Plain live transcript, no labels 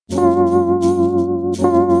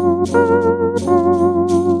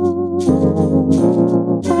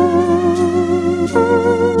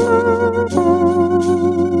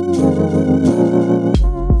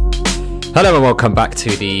Hello and welcome back to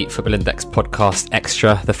the Football Index Podcast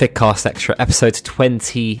Extra, the Figcast Extra, episode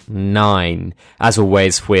 29. As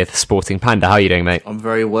always with Sporting Panda. How are you doing, mate? I'm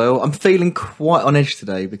very well. I'm feeling quite on edge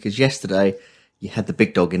today because yesterday you had the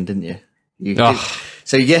big dog in, didn't you?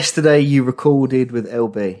 So yesterday you recorded with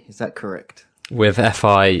LB, is that correct? With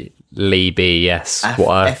FI Lee B, yes.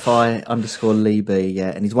 FI_Lee B, yeah.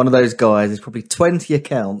 And he's one of those guys, there's probably 20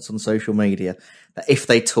 accounts on social media that if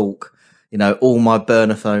they talk, you know, all my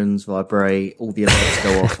burner phones vibrate, all the alerts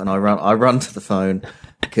go off, and I run to the phone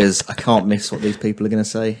because I can't miss what these people are going to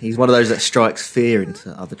say. He's one of those that strikes fear into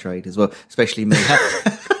other traders, well, especially me.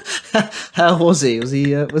 How was he? Was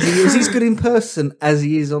he as good in person as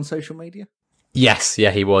he is on social media? Yes,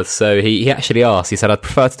 yeah, he was. So he actually asked. He said, "I'd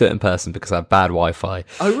prefer to do it in person because I have bad Wi-Fi."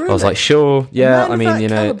 Oh, really? I was like, "Sure, yeah." A man of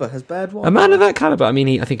that caliber has bad Wi-Fi. A man of that caliber. I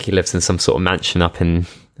mean, I think he lives in some sort of mansion up in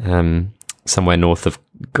somewhere north of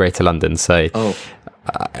Greater London. So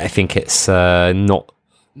I think it's not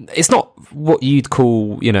what you'd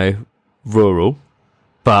call, you know, rural,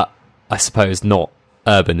 but I suppose not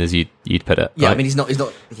urban as you'd put it. Yeah, right? I mean, he's not.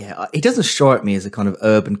 Yeah, he doesn't strike me as a kind of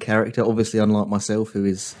urban character. Obviously, unlike myself, who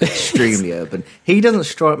is extremely urban, he doesn't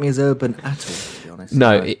strike me as urban at all. To be honest,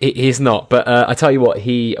 no, he's not. But I tell you what,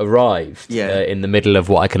 he arrived in the middle of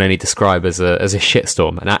what I can only describe as a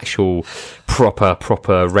shitstorm, an actual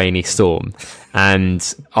proper rainy storm, and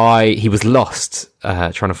he was lost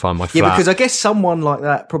trying to find my flat. Yeah, because I guess someone like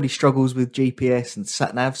that probably struggles with GPS and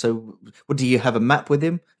sat nav. So, what do you have a map with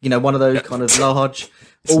him? You know, one of those kind of large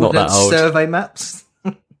ordnance survey maps.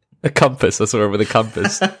 A compass. I saw him with a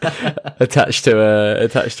compass attached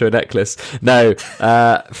to a necklace. No,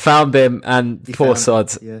 found him, and poor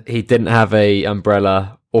sod, he didn't have a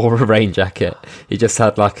umbrella or a rain jacket. He just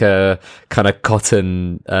had like a kind of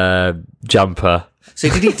cotton jumper. So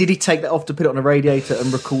did he take that off to put it on a radiator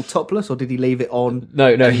and record topless, or did he leave it on?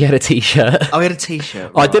 No, he had a t-shirt. Oh, he had a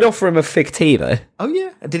t-shirt. Right. I did offer him a fig tea though. Oh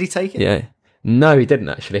yeah, did he take it? Yeah. No, he didn't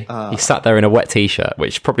actually. He sat there in a wet t-shirt,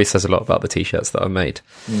 which probably says a lot about the t-shirts that I made,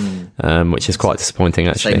 which is quite disappointing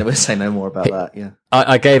actually. Say no more about that, yeah.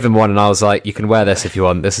 I gave him one and I was like, you can wear this if you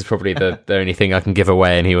want. This is probably the only thing I can give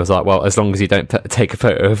away. And he was like, well, as long as you don't take a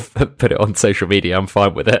photo of put it on social media, I'm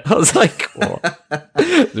fine with it. I was like, what?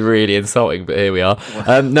 It's really insulting, but here we are.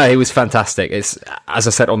 No, he was fantastic. It's, as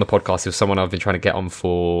I said on the podcast, he was someone I've been trying to get on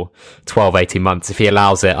for 12, 18 months. If he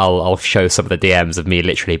allows it, I'll show some of the DMs of me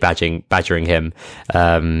literally badgering him.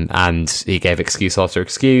 And he gave excuse after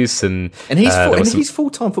excuse. And he's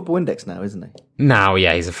full-time Football Index now, isn't he? Now,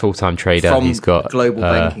 yeah, he's a full-time trader. He's got global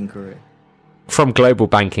banking career. From global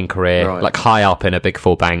banking career, right. Like high up in a big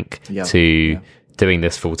four bank to doing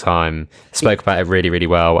this full time. Spoke about it really, really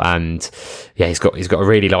well, and yeah, he's got a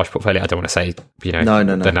really large portfolio. I don't want to say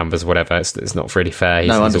the numbers, or whatever. It's not really fair.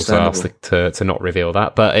 He's also asked to not reveal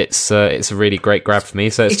that, but it's a really great grab for me.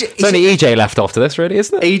 So it's only EJ left after this, really,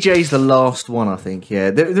 isn't it? EJ's the last one, I think. Yeah,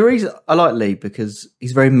 the reason I like Lee because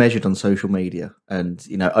he's very measured on social media and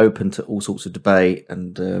open to all sorts of debate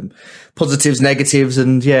and positives, negatives,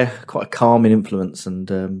 and quite a calming influence.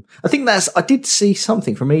 And I think I did see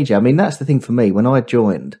something from EJ. I mean, that's the thing for me when I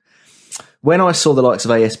joined. When I saw the likes of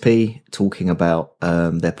ASP talking about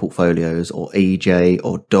their portfolios, or EJ,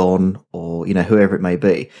 or Don, or whoever it may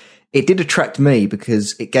be, it did attract me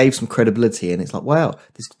because it gave some credibility, and it's like, wow,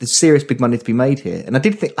 there's serious big money to be made here. And I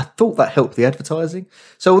thought that helped the advertising.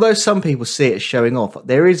 So although some people see it as showing off,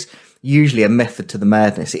 there is usually a method to the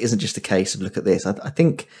madness. It isn't just a case of look at this. I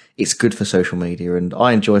think it's good for social media, and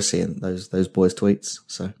I enjoy seeing those boys' tweets.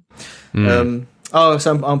 So.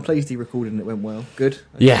 So I'm pleased he recorded and it went well. Good.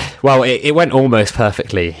 Okay. Yeah, well, it went almost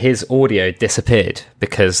perfectly. His audio disappeared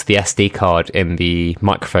because the SD card in the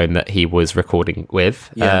microphone that he was recording with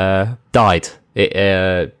died.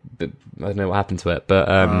 I don't know what happened to it, but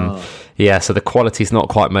so the quality's not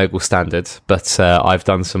quite mogul standard, but I've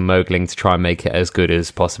done some mogling to try and make it as good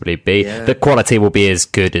as possibly be. Yeah. The quality will be as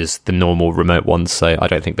good as the normal remote ones, so I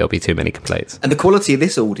don't think there'll be too many complaints. And the quality of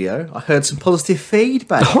this audio, I heard some positive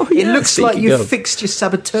feedback. Oh, yeah, it looks like you've fixed your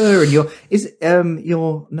saboteur and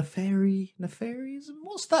your nefarious.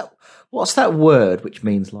 What's that word which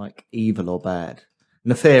means like evil or bad?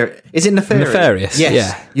 Nefarious. Is it nefarious? Nefarious. Yes.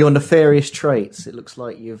 Yeah. Your nefarious traits. It looks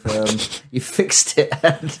like you've fixed it.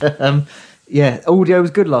 And, audio was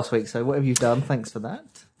good last week. So what have you done? Thanks for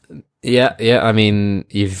that. Yeah. I mean,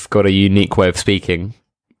 you've got a unique way of speaking.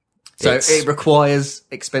 So it requires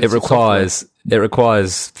expensive software. It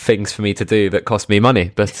requires things for me to do that cost me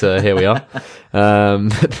money, but here we are.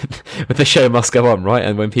 But the show must go on, right?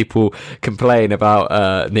 And when people complain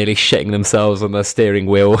about nearly shitting themselves on their steering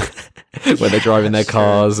wheel when they're driving their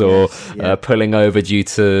cars, or pulling over due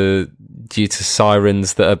to due to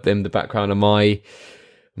sirens that are in the background of my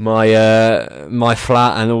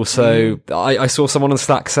flat, and also I saw someone on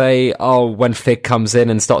Slack say, "Oh, when Fig comes in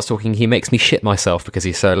and starts talking, he makes me shit myself because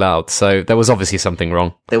he's so loud." So there was obviously something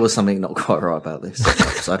wrong. There was something not quite right about this.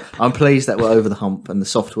 So I'm pleased that we're over the hump and the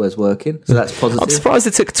software's working. So that's positive. I'm surprised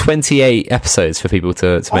it took 28 episodes for people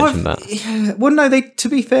to mention that. Yeah, well, no, to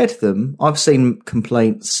be fair to them, I've seen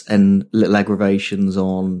complaints and little aggravations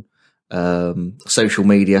on social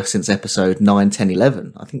media since episode 9, 10,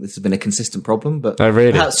 11. I think this has been a consistent problem, but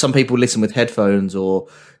perhaps some people listen with headphones or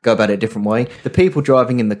go about it a different way. The people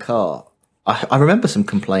driving in the car, I remember some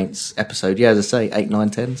complaints episode, as I say, 8, 9,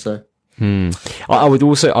 10, so... I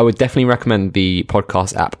would definitely recommend the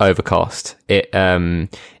podcast app Overcast. It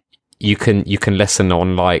you can listen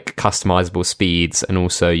on like customizable speeds, and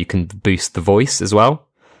also you can boost the voice as well.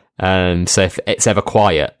 So if it's ever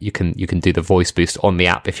quiet, you can do the voice boost on the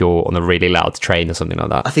app if you're on a really loud train or something like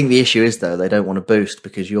that. I think the issue is, though, they don't want to boost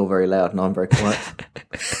because you're very loud and I'm very quiet.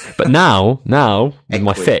 But now with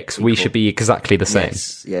my fix, we should be exactly the same.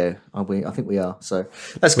 Yes, yeah, I think we are. So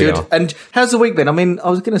that's good. And how's the week been? I mean,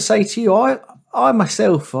 I was going to say to you, I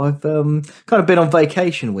myself, I've kind of been on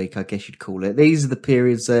vacation week, I guess you'd call it. These are the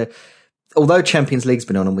periods although Champions League's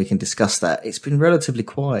been on and we can discuss that, it's been relatively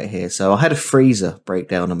quiet here. So I had a freezer break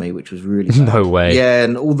down on me, which was really bad. No way. Yeah,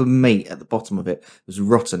 and all the meat at the bottom of it was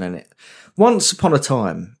rotten in it. Once upon a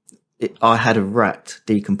time, I had a rat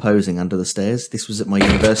decomposing under the stairs. This was at my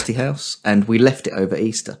university house, and we left it over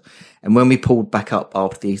Easter. And when we pulled back up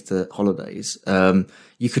after the Easter holidays,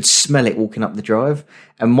 you could smell it walking up the drive.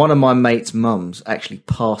 And one of my mate's mums actually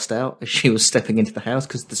passed out as she was stepping into the house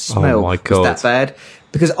because the smell was that bad.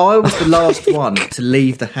 Because I was the last one to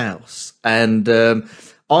leave the house, and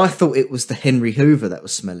I thought it was the Henry Hoover that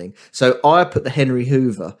was smelling. So I put the Henry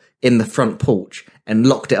Hoover in the front porch and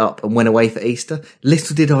locked it up and went away for Easter.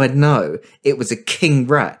 Little did I know it was a king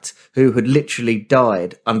rat who had literally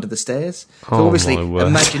died under the stairs. So obviously,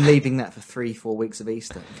 imagine leaving that for 3-4 weeks of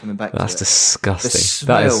Easter and coming back to it. That's disgusting.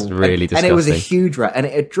 That is really disgusting. And it was a huge rat, and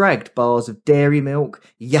it had dragged bars of dairy milk,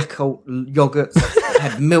 Yakult yogurts, it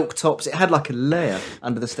had milk tops, it had like a layer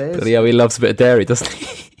under the stairs. Yeah, he loves a bit of dairy, doesn't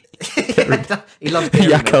he? He loves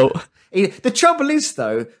dairy milk. The trouble is,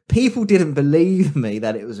 though, people didn't believe me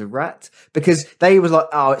that it was a rat because they was like,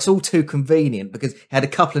 "Oh, it's all too convenient," because it had a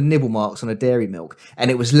couple of nibble marks on a dairy milk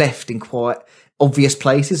and it was left in quite obvious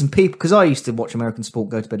places. And people, because I used to watch American sport,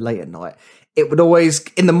 go to bed late at night, it would always,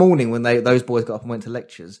 in the morning when those boys got up and went to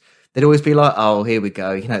lectures, they'd always be like, "Oh, here we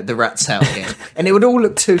go, the rat's out again," and it would all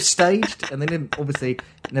look too staged, and they didn't obviously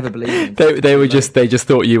never believe me. They just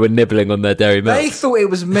thought you were nibbling on their dairy milk. They thought it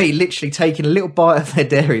was me literally taking a little bite of their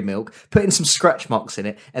dairy milk, putting some scratch marks in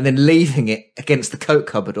it, and then leaving it against the coat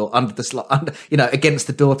cupboard or under the against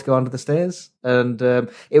the door to go under the stairs. And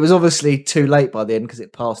it was obviously too late by the end because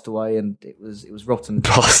it passed away and it was rotten.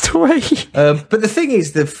 Passed away. But the thing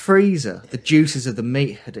is, the freezer, the juices of the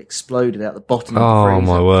meat had exploded out the bottom of the freezer. Oh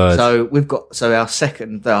my word! So we've got our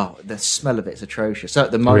second. The smell of it's atrocious. So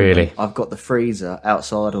at the moment, I've got the freezer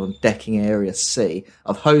outside on decking area C.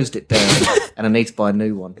 I've hosed it down, and I need to buy a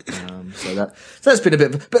new one. So that's been a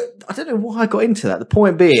bit. But I don't know why I got into that. The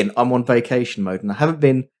point being, I'm on vacation mode, and I haven't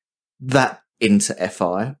been that into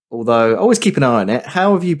FI. Although I always keep an eye on it.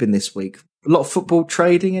 How have you been this week? A lot of football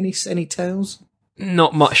trading. Any tales?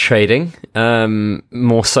 Not much trading.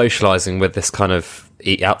 More socialising with this kind of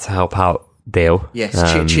eat out to help out deal. Yes,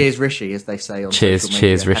 cheers Rishi, as they say on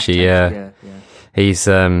cheers Rishi. Yeah. He's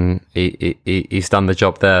done the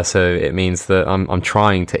job there, so it means that I'm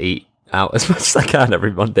trying to eat out as much as I can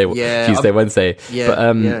every Monday, Tuesday, Wednesday. Yeah, but, I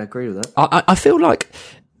agree with that. I feel like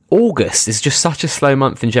August is just such a slow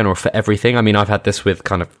month in general for everything. I mean, I've had this with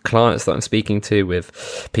kind of clients that I'm speaking to,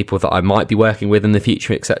 with people that I might be working with in the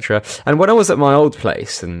future, etc. And when I was at my old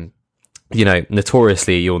place, and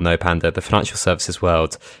notoriously, you'll know, Panda, the financial services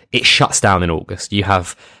world, it shuts down in August. You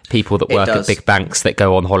have people that work at big banks that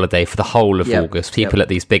go on holiday for the whole of August, people at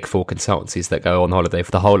these big four consultancies that go on holiday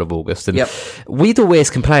for the whole of August. And we'd always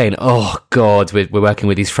complain, oh God, we're working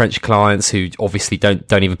with these French clients who obviously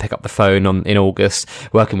don't even pick up the phone in August,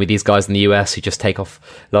 working with these guys in the US who just take off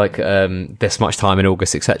like this much time in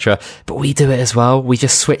August, etc. But we do it as well. We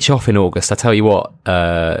just switch off in August. I tell you what,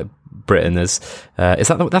 Britain is that's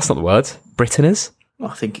not the word? Britain is?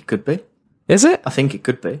 I think it could be. Is it? I think it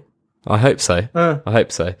could be. I hope so. I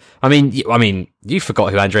hope so. I mean, you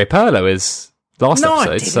forgot who Andre Pirlo is last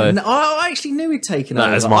episode. I didn't. I actually knew he'd taken over.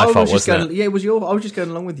 That was my fault, wasn't it? Yeah, it was your. I was just going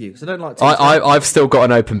along with you because I don't like to. I've still got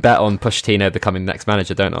an open bet on Pochettino becoming the next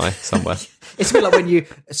manager, don't I? Somewhere. It's a bit like when you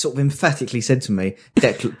sort of emphatically said to me,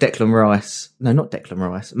 Declan Rice. No, not Declan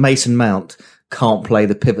Rice. Mason Mount can't play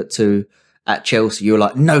the pivot to at Chelsea, you were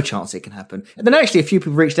like, no chance it can happen. And then actually a few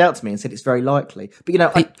people reached out to me and said it's very likely.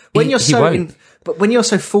 But, when you're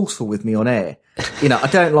so forceful with me on air, I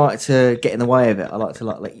don't like to get in the way of it. I like to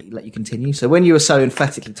let you continue. So when you were so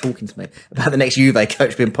emphatically talking to me about the next Juve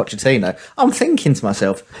coach being Pochettino, I'm thinking to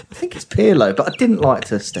myself, I think it's Pirlo, but I didn't like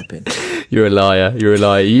to step in. You're a liar.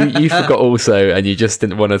 You forgot also, and you just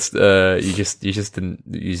didn't want to. You just didn't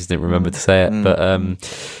remember to say it. But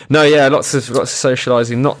no, yeah, lots of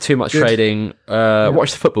socialising, not too much trading.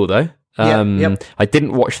 Watch the football though. I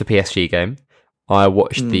didn't watch the PSG game. I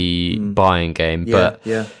watched the Bayern game, but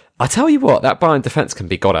I tell you what, that Bayern defence can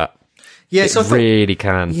be got at. Yeah, so really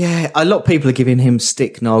can. Yeah, a lot of people are giving him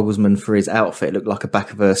stick Nagelsmann for his outfit. It looked like a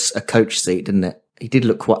back of a coach seat, didn't it? He did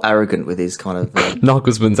look quite arrogant with his kind of...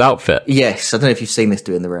 Nagelsmann's outfit? Yes, I don't know if you've seen this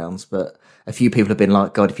doing the rounds, but a few people have been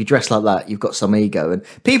like, God, if you dress like that, you've got some ego. And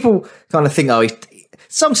people kind of think,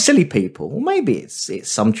 some silly people, well, maybe it's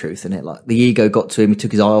some truth in it. Like the ego got to him, he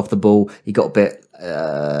took his eye off the ball, he got a bit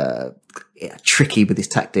tricky with his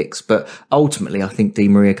tactics. But ultimately, I think Di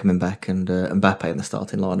Maria coming back and Mbappe in the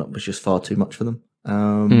starting lineup was just far too much for them.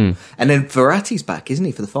 And then Verratti's back, isn't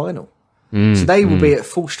he, for the final? So they will be at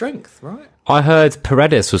full strength, right? I heard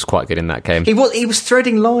Paredes was quite good in that game. He was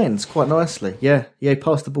threading lines quite nicely. Yeah, he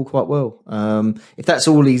passed the ball quite well. If that's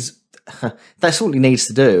all he needs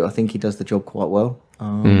to do, I think he does the job quite well.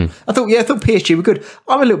 I thought PSG were good.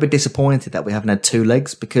 I'm a little bit disappointed that we haven't had two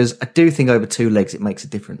legs, because I do think over two legs it makes a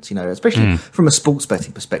difference, especially from a sports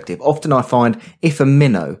betting perspective. Often I find if a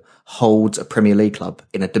minnow holds a Premier League club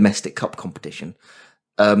in a domestic cup competition,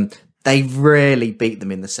 they rarely beat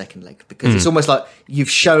them in the second leg, because it's almost like you've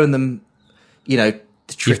shown them,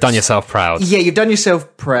 you've done yourself proud. Yeah, you've done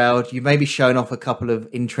yourself proud. You've maybe shown off a couple of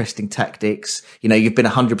interesting tactics. You've been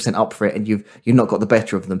 100% up for it, and you've not got the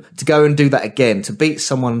better of them. To go and do that again, to beat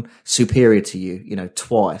someone superior to you,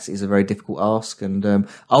 twice is a very difficult ask. And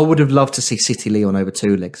I would have loved to see City Lyon over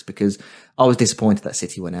two legs, because I was disappointed that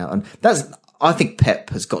City went out. And I think Pep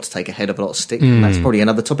has got to take a head of a lot of stick. And that's probably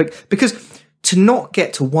another topic, because to not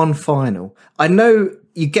get to one final, I know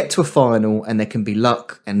you get to a final and there can be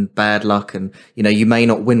luck and bad luck, and you may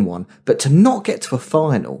not win one, but to not get to a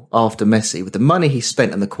final after Messi, with the money he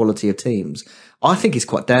spent and the quality of teams, I think is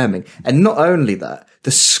quite damning. And not only that,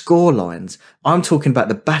 the score lines, I'm talking about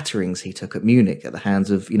the batterings he took at Munich at the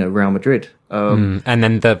hands of Real Madrid. And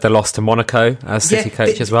then the loss to Monaco as City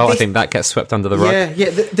coach as well. I think that gets swept under the rug.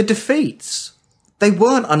 The defeats, they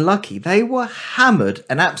weren't unlucky. They were hammered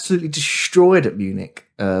and absolutely destroyed at Munich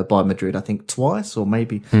by Madrid, I think twice, or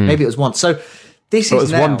maybe it was once. So this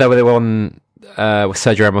is now... one they were on with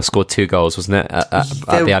Sergio Ramos scored 2 goals, wasn't it, at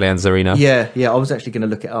the Allianz Arena? Yeah. I was actually going to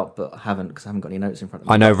look it up, but I haven't, because I haven't got any notes in front of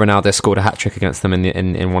me. I know Ronaldo scored a hat-trick against them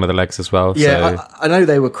in one of the legs as well. Yeah, so. I know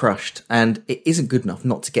they were crushed, and it isn't good enough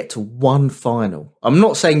not to get to one final. I'm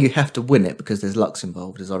not saying you have to win it, because there's lucks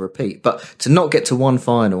involved, as I repeat, but to not get to one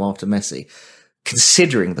final after Messi,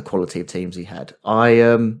 considering the quality of teams he had,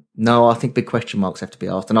 I think big question marks have to be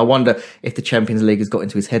asked. And I wonder if the Champions League has got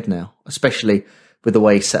into his head now, especially with the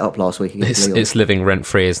way he set up last week against Lyon. It's living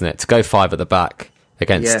rent-free, isn't it? To go 5 at the back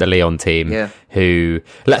against the Lyon team, who,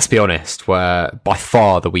 let's be honest, were by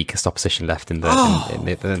far the weakest opposition left in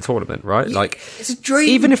the tournament, right? It's a dream.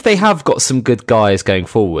 Even if they have got some good guys going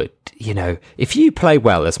forward, if you play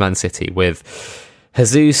well as Man City with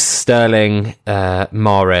Jesus, Sterling,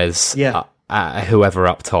 Mahrez... whoever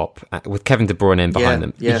up top, with Kevin De Bruyne in behind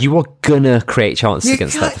them, you are gonna create chances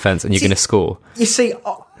against that defence, and you're gonna score. You see,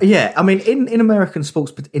 I mean, in American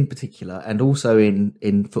sports in particular, and also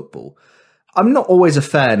in football, I'm not always a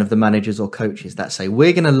fan of the managers or coaches that say,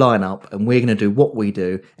 we're going to line up and we're going to do what we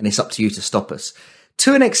do, and it's up to you to stop us.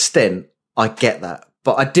 To an extent, I get that.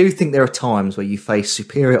 But I do think there are times where you face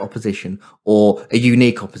superior opposition or a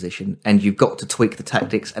unique opposition, and you've got to tweak the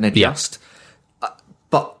tactics and adjust.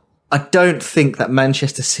 But I don't think that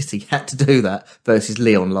Manchester City had to do that versus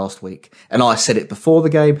Lyon last week. And I said it before the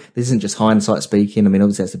game. This isn't just hindsight speaking. I mean,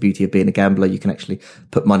 obviously that's the beauty of being a gambler. You can actually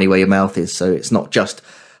put money where your mouth is. So it's not just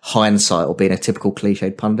hindsight or being a typical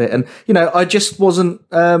cliched pundit. And, I just wasn't,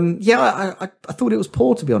 I thought it was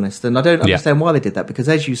poor, to be honest. And I don't understand why they did that, because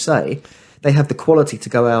as you say, they have the quality to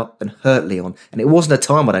go out and hurt Lyon. And it wasn't a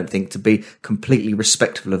time, I don't think, to be completely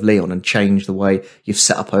respectful of Lyon and change the way you've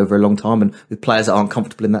set up over a long time, and with players that aren't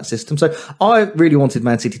comfortable in that system. So I really wanted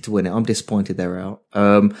Man City to win it. I'm disappointed they're out.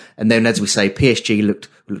 And then, as we say, PSG looked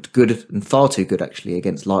good, and far too good, actually,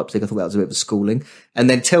 against Leipzig. I thought that was a bit of a schooling. And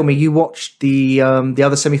then tell me, you watched the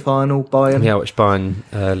other semi-final, Bayern? Yeah, I watched Bayern,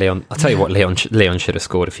 Lyon. I'll tell you what, Lyon should have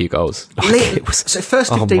scored a few goals. So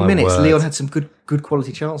first 15 minutes, Lyon had some good good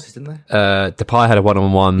quality chances, didn't they? Depay had a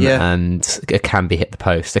one-on-one, and Akanbi hit the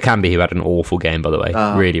post. Akanbi, who had an awful game, by the way,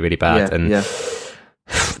 really, really bad.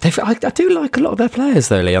 I do like a lot of their players,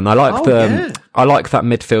 though, Leon. I like I like that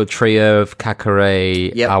midfield trio of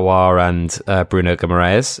Kakare, Aouar, and Bruno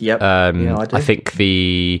Guimaraes. I do. I think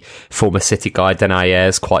the former City guy Denayer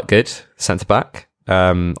is quite good centre back.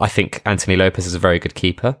 I think Anthony Lopez is a very good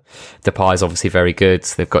keeper. Depay is obviously very good.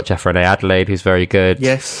 They've got Jeffrey Adelaide, who's very good.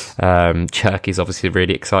 Yes. Cherky's obviously a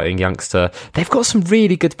really exciting youngster. They've got some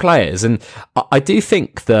really good players, and I do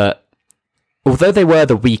think that although they were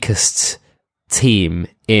the weakest team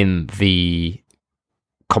in the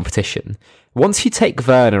competition, once you take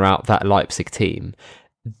Werner out that Leipzig team,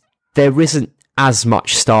 there isn't as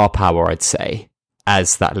much star power, I'd say,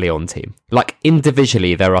 as that Lyon team. Like,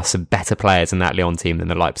 individually, there are some better players in that Lyon team than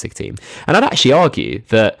the Leipzig team. And I'd actually argue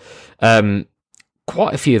that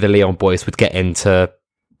quite a few of the Lyon boys would get into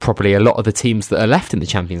probably a lot of the teams that are left in the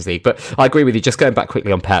Champions League. But I agree with you, just going back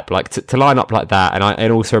quickly on Pep, like to line up like that. And I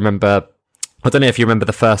also remember, I don't know if you remember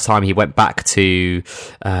the first time he went back to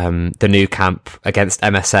the new camp against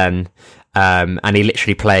MSN, and he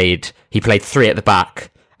literally played three at the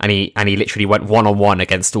back, and he literally went 1-on-1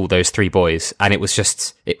 against all those three boys, and it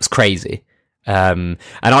was crazy. And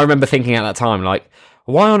I remember thinking at that time, like,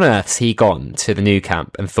 why on earth's he gone to the new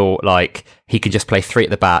camp and thought like he could just play three at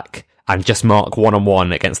the back and just mark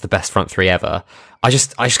 1-on-1 against the best front three ever? I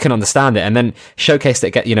just couldn't understand it. And then showcased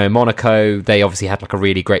it at, Monaco, they obviously had like a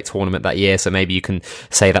really great tournament that year, so maybe you can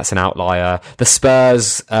say that's an outlier. The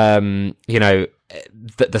Spurs, the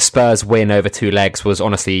Spurs win over two legs was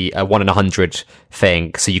honestly a 1 in 100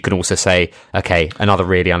 thing, so you can also say, okay, another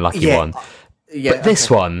really unlucky one. Yeah, but this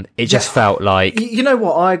one, it just felt like... You know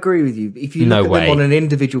what? I agree with you. If you look at them on an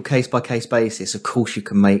individual case-by-case basis, of course you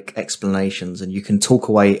can make explanations and you can talk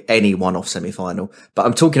away any one-off semi-final. But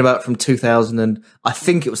I'm talking about from 2000 and I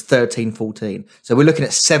think it was 13-14. So we're looking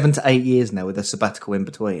at 7 to 8 years now with a sabbatical in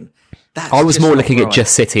between. I was more looking at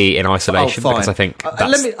just City in isolation because I think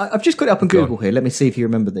I've just got it up on Google here. Let me see if you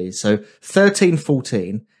remember these. So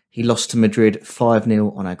 13-14, he lost to Madrid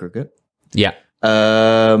 5-0 on aggregate. Yeah.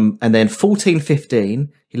 And then 14-15,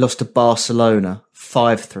 he lost to Barcelona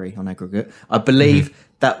 5-3 on aggregate. I believe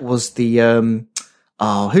that was the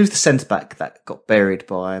who's the centre back that got buried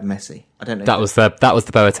by Messi? I don't know. That was the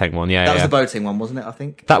Boateng one. Yeah, that was the Boateng one, wasn't it? I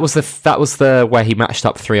think that was the where he matched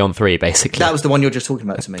up 3-on-3 basically. That was the one you're just talking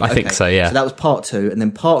about to me. I think so. Yeah. So that was part 2, and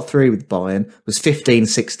then part 3 with Bayern was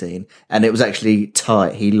 15-16, and it was actually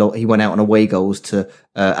tight. He went out on away goals to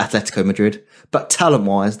Atletico Madrid. But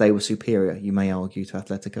talent-wise, they were superior, you may argue, to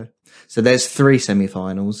Atletico. So there's 3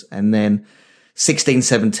 semi-finals. And then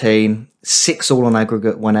 16-17, 6 all on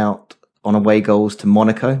aggregate went out on away goals to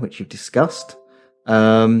Monaco, which you've discussed.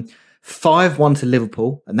 5-1 to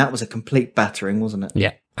Liverpool, and that was a complete battering, wasn't it?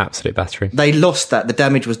 Yeah, absolute battering. They lost that. The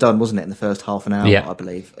damage was done, wasn't it, in the first half an hour, I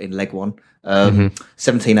believe, in leg 1.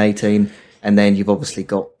 17-18, and then you've obviously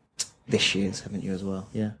got this year's, haven't you, as well?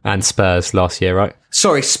 Yeah. And Spurs last year, right?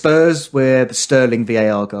 Sorry, Spurs were the Sterling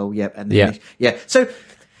VAR goal. Yep. And then So,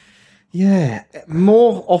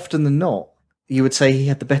 more often than not, you would say he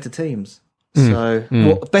had the better teams. So,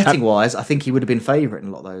 betting wise, I think he would have been favourite in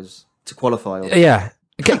a lot of those to qualify. Yeah.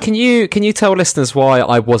 Can you tell listeners why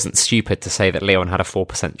I wasn't stupid to say that Lyon had a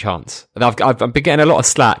 4% chance? I've been getting a lot of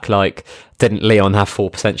slack, like, didn't Lyon have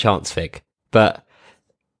 4% chance, Fig? But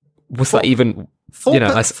was that even...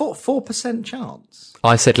 4% chance.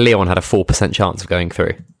 I said Lyon had a 4% chance of going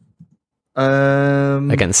through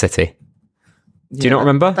against City. Do you not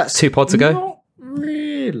remember? That's 2 pods ago. Not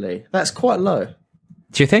really. That's quite low.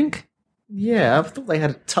 Do you think? Yeah, I thought they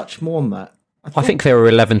had a touch more than that. I think they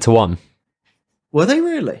were 11-1. Were they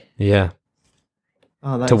really? Yeah.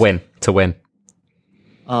 To win.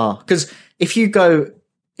 Because if you go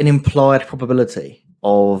an implied probability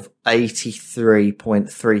of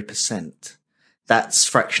 83.3%. That's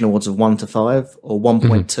fractional odds of 1 to 5 or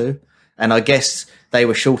 1.2. And I guess they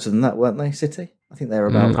were shorter than that, weren't they, City? I think they were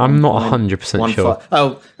about... I'm not 100% sure. 5.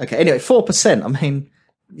 Oh, okay. Anyway, 4%. I mean,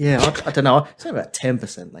 yeah, I don't know. It's about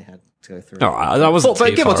 10% they had to go through. All right, that wasn't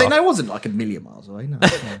too far off. No, it wasn't like a million miles away.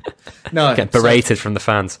 No. Get berated from the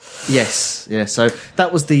fans. Yes, yeah. So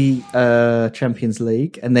that was the Champions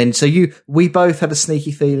League. And then, we both had a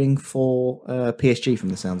sneaky feeling for PSG from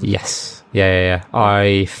the sounds of it. Yes. Yeah.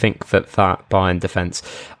 I think that Bayern defence,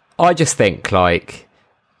 I just think, like,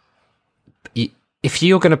 if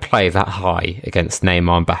you're going to play that high against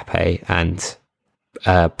Neymar, Mbappe, and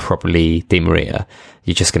probably Di Maria,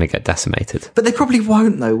 you're just going to get decimated. But they probably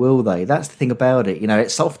won't, though, will they? That's the thing about it.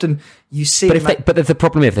 It's often you see. But the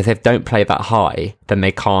problem is, if they don't play that high, then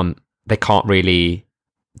they can't really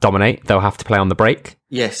dominate, they'll have to play on the break.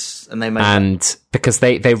 Yes, and because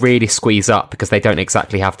they really squeeze up because they don't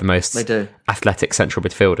exactly have the most athletic central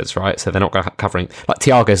midfielders, right? So they're not covering, like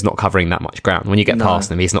Thiago's not covering that much ground. When you get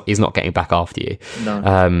past him, he's not getting back after you.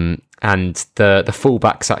 No. And the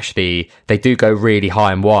fullbacks actually, they do go really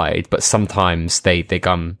high and wide, but sometimes they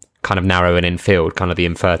come kind of narrow and infield, kind of the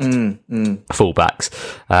inverted fullbacks.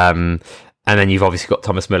 And then you've obviously got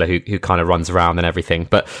Thomas Müller who kind of runs around and everything.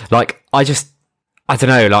 But like, I don't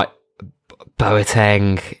know, like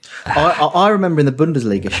Boateng. I remember in the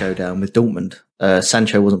Bundesliga showdown with Dortmund,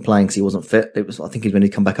 Sancho wasn't playing because he wasn't fit. I think he's going to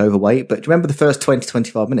come back overweight. But do you remember the first 20,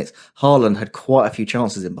 25 minutes? Haaland had quite a few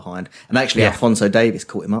chances in behind, and actually Alphonso Davies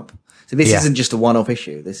caught him up. So this isn't just a one-off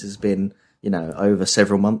issue. This has been, over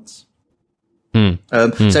several months. So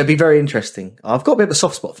it'd be very interesting. I've got a bit of a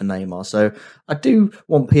soft spot for Neymar, so I do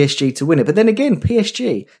want PSG to win it. But then again,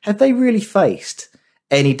 PSG, have they really faced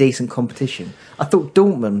any decent competition? I thought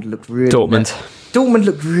Dortmund looked really... Dortmund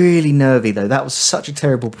looked really nervy, though. That was such a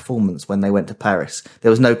terrible performance when they went to Paris.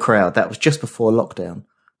 There was no crowd. That was just before lockdown.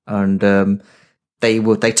 And they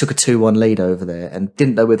took a 2-1 lead over there and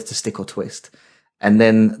didn't know whether to stick or twist. And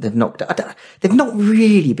then they've not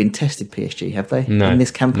really been tested, PSG, have they? No, in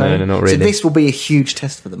this campaign? No, not really. So this will be a huge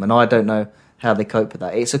test for them, and I don't know how they cope with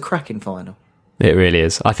that. It's a cracking final. It really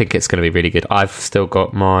is. I think it's going to be really good. I've still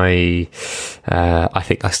got my...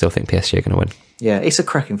 I still think PSG are going to win. Yeah, it's a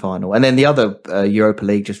cracking final. And then the other Europa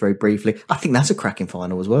League, just very briefly, I think that's a cracking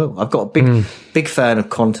final as well. I've got a big fan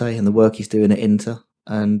of Conte and the work he's doing at Inter,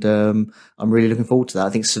 and I'm really looking forward to that.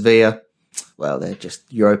 I think Sevilla... Well, they're just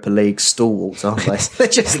Europa League stalwarts, aren't they? They're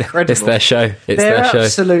just incredible. It's their show. They're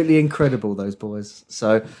absolutely incredible, those boys.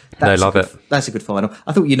 So they love it. That's a good final.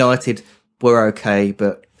 I thought United were okay,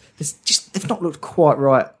 but they've not looked quite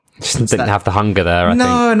right. Just didn't have the hunger there, I think.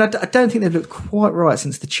 And I don't think they've looked quite right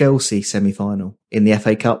since the Chelsea semi-final in the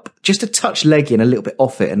FA Cup. Just a touch leggy and a little bit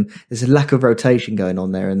off it, and there's a lack of rotation going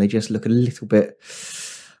on there, and they just look a little bit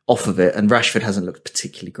off of it, and Rashford hasn't looked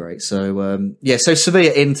particularly great. So, so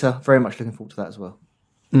Sevilla, Inter, very much looking forward to that as well.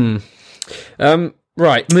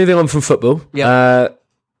 Right, moving on from football. Yeah.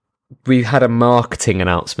 We had a marketing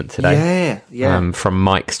announcement today. Yeah. From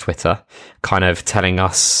Mike's Twitter, kind of telling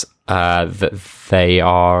us that they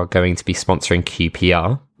are going to be sponsoring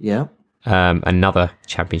QPR. Yeah. Another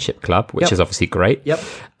championship club, which is obviously great. Yep.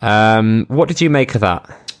 What did you make of that?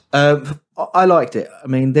 I liked it. I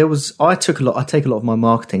mean, I take a lot of my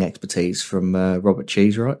marketing expertise from Robert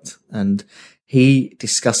Cheesewright, and he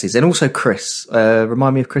discusses, and also Chris.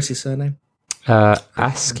 Remind me of Chris's surname.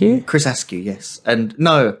 Askew? Chris Askew, yes. And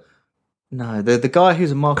no, the guy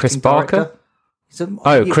who's a marketing Chris Barker.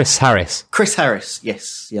 Director. Chris Harris. Chris Harris,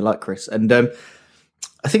 yes, yeah, like Chris. And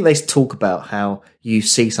I think they talk about how you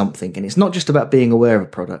see something, and it's not just about being aware of a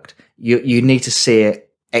product. You need to see it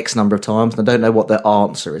X number of times, and I don't know what their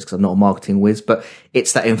answer is because I'm not a marketing whiz, but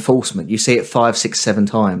it's that enforcement. You see it 5, 6, 7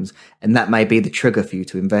 times, and that may be the trigger for you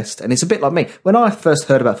to invest. And it's a bit like me. When I first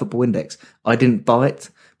heard about Football Index, I didn't buy it,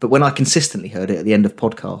 but when I consistently heard it at the end of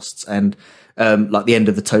podcasts and like the end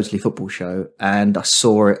of the Totally Football show, and I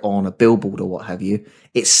saw it on a billboard or what have you,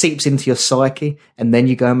 it seeps into your psyche, and then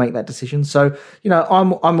you go and make that decision. So,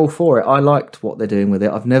 I'm all for it. I liked what they're doing with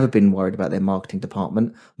it. I've never been worried about their marketing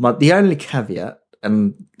department. The only caveat,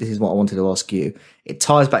 and this is what I wanted to ask you, it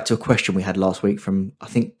ties back to a question we had last week from, I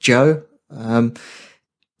think, Joe.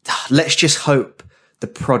 Let's just hope the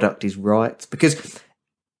product is right, because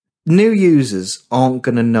new users aren't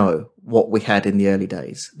going to know what we had in the early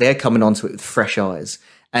days. They're coming onto it with fresh eyes.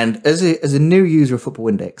 And as a new user of Football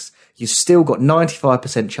Index, you've still got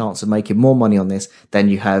 95% chance of making more money on this than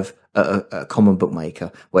you have a common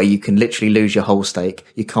bookmaker, where you can literally lose your whole stake.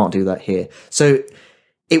 You can't do that here. So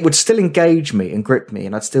it would still engage me and grip me,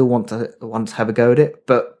 and I'd still want to have a go at it.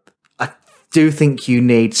 But I do think you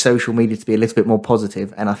need social media to be a little bit more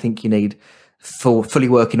positive, and I think you need fully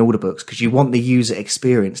working order books, because you want the user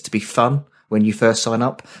experience to be fun when you first sign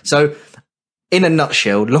up. So in a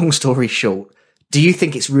nutshell, long story short, do you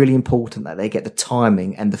think it's really important that they get the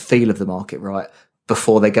timing and the feel of the market right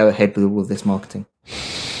before they go ahead with all of this marketing?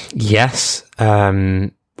 Yes.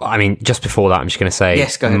 I mean, just before that, I'm just going to say,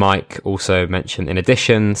 yes, go ahead. Mike also mentioned, in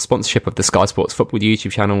addition, sponsorship of the Sky Sports Football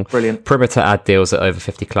YouTube channel. Brilliant. Perimeter ad deals at over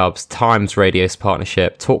 50 clubs. Times Radio's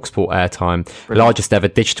partnership. TalkSport airtime. Brilliant. Largest ever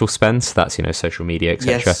digital spend. So that's, social media,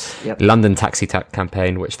 etc. Yes, yep. London Taxi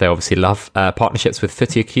campaign, which they obviously love. Partnerships with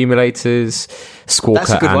Footy Accumulators,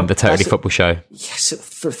 Squawker, and the Totally Football Show. Yes,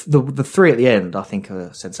 the three at the end, I think,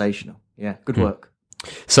 are sensational. Yeah, good work.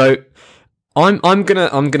 So I'm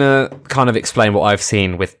gonna kind of explain what I've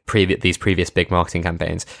seen with these previous big marketing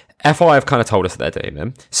campaigns. FI have kind of told us that they're doing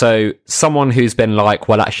them. So someone who's been like,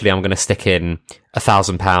 well, actually, I'm going to stick in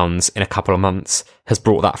 £1,000 in a couple of months has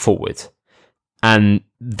brought that forward, and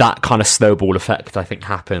that kind of snowball effect, I think,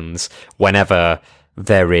 happens whenever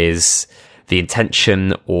there is the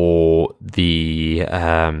intention or the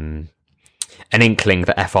an inkling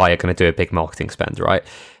that FI are going to do a big marketing spend. Right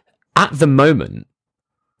at the moment,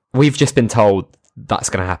 we've just been told that's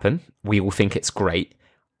going to happen. We all think it's great.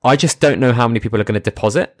 I just don't know how many people are going to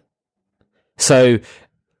deposit. So,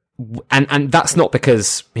 and that's not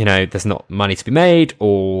because, there's not money to be made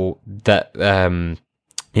or that,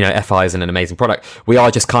 FI isn't an amazing product. We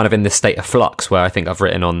are just kind of in this state of flux where I think I've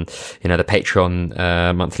written on, the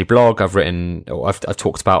Patreon monthly blog, I've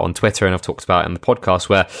talked about on Twitter, and I've talked about in the podcast,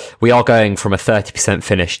 where we are going from a 30%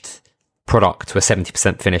 finished product to a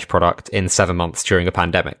 70% finished product in 7 months during a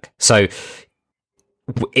pandemic. So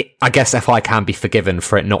I guess FI can be forgiven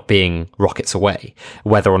for it not being rockets away.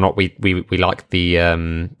 Whether or not we like the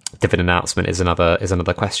dividend announcement is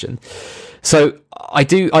another question. So I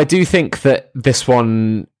do think that this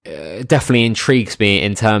one definitely intrigues me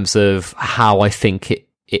in terms of how I think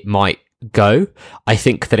it might go. I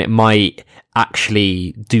think that it might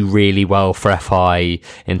actually do really well for FI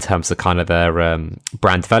in terms of kind of their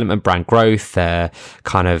brand development, brand growth, their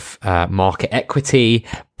kind of market equity,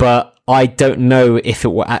 but I don't know if it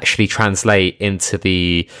will actually translate into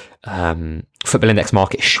the football index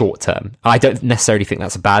market short term. I don't necessarily think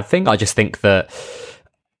that's a bad thing. I just think that,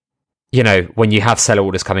 when you have sell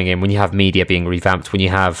orders coming in, when you have media being revamped, when you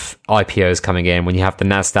have IPOs coming in, when you have the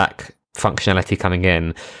NASDAQ functionality coming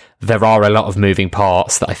in, there are a lot of moving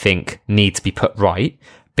parts that I think need to be put right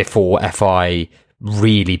before FI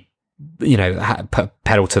really, put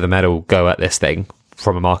pedal to the metal, go at this thing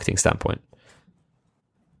from a marketing standpoint.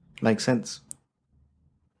 Makes sense.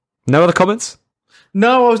 No other comments?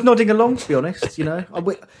 No, I was nodding along, to be honest. I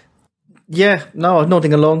was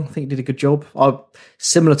nodding along. I think you did a good job.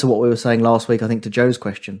 Similar to what we were saying last week, I think, to Joe's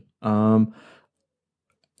question. I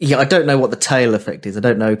don't know what the tail effect is. I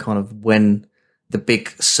don't know kind of when the big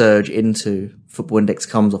surge into Football Index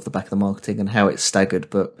comes off the back of the marketing and how it's staggered.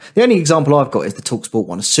 But the only example I've got is the TalkSport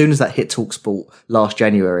one. As soon as that hit TalkSport last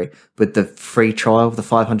January with the free trial of the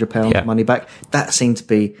 £500 money back, that seemed to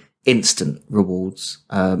be instant rewards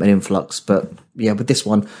and influx. But yeah, with this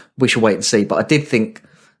one, we should wait and see. But I did think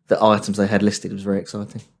the items they had listed was very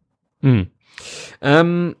exciting.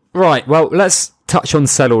 Right. Well, let's touch on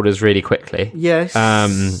sell orders really quickly. Yes.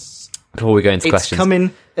 Before we go into questions. It's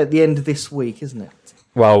coming at the end of this week, isn't it?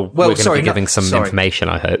 Well, we're going to be giving some information,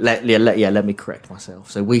 I hope. Let me correct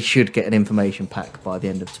myself. So we should get an information pack by the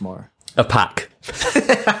end of tomorrow. A pack.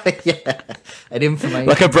 Yeah, an information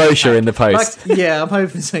like a brochure pack in the post. I'm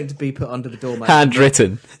hoping something to be put under the doormat.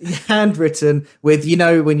 Handwritten with,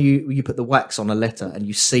 when you put the wax on a letter and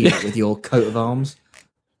you seal it with your coat of arms.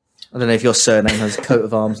 I don't know if your surname has a coat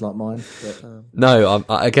of arms like mine. But, No,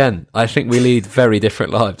 I think we lead very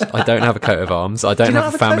different lives. I don't have a coat of arms. I don't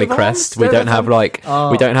have a family crest. We don't have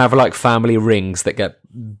family rings that get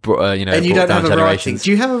and you don't have a writing.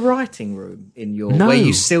 Do you have a writing room in your where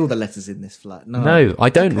you seal the letters in this flat? No, I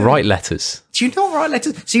don't write letters. Do you not write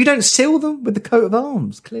letters? So you don't seal them with the coat of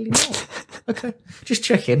arms? Clearly not. Okay, just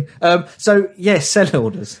checking. So yes, sell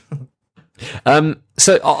orders.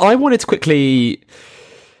 So I wanted to quickly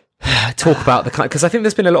talk about because I think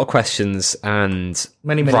there's been a lot of questions, and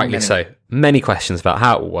rightly so, many questions about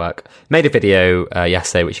how it will work. Made a video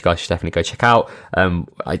yesterday, which you guys should definitely go check out.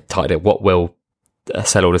 I titled it, "What will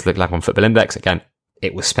sell orders look like on Football Index?" Again,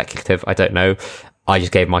 it was speculative. I don't know. I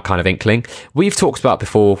just gave my kind of inkling. We've talked about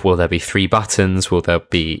before, will there be 3 buttons? Will there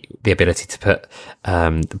be the ability to put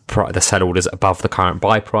the sell orders above the current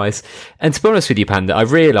buy price? And to be honest with you, Panda, I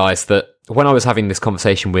realised that when I was having this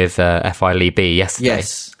conversation with FI Lee B yesterday,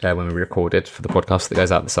 when we recorded for the podcast that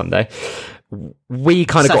goes out on Sunday, we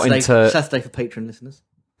kind of got into... Saturday for Patreon listeners.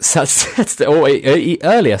 Saturday,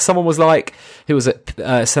 earlier, someone was like,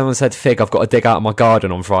 someone said, "Fig, I've got to dig out my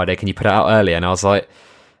garden on Friday. Can you put it out earlier?" And I was like,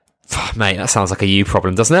 mate, that sounds like a you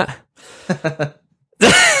problem, doesn't it?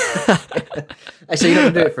 So you're not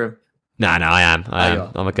going to do it for him? No, I am.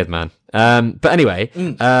 I'm a good man. But anyway,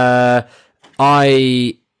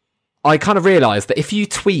 I kind of realised that if you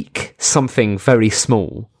tweak something very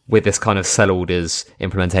small with this kind of sell orders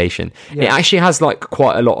implementation, it actually has like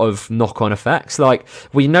quite a lot of knock-on effects. Like,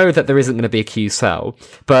 we know that there isn't going to be a Q sell,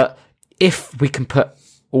 but if we can put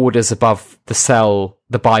orders above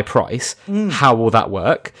the buy price, how will that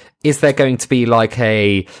work? Is there going to be like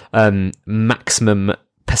a maximum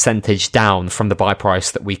percentage down from the buy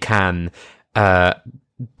price that we can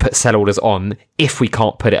put sell orders on if we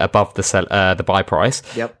can't put it above the buy price.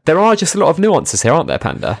 Yep. There are just a lot of nuances here, aren't there,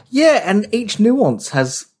 Panda? Yeah, and each nuance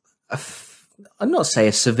has, I'm not say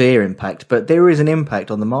a severe impact, but there is an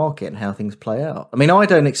impact on the market and how things play out. I mean, I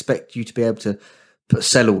don't expect you to be able to put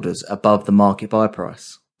sell orders above the market buy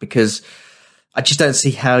price because I just don't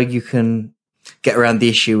see how you can get around the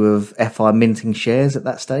issue of FI minting shares at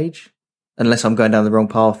that stage. Unless I'm going down the wrong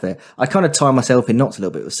path there. I kind of tie myself in knots a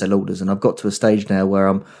little bit with sell orders, and I've got to a stage now where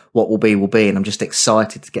I'm what will be, and I'm just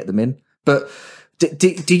excited to get them in. But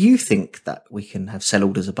do you think that we can have sell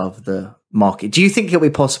orders above the market? Do you think it'll be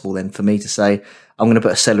possible then for me to say, I'm going to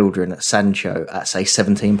put a sell order in at Sancho at, say,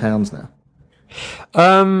 £17 now?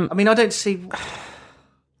 I mean, I don't see...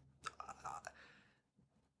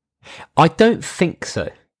 I don't think so.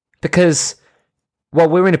 Because... well,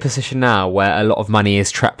 we're in a position now where a lot of money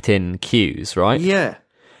is trapped in queues, right? Yeah.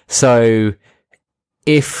 So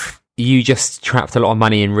if you just trapped a lot of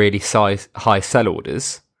money in really high sell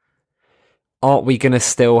orders, aren't we going to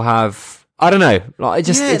still have... I don't know. Like,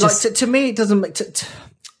 to me, it doesn't make...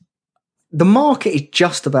 the market is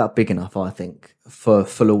just about big enough, I think, for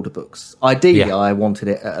full order books. Ideally, I wanted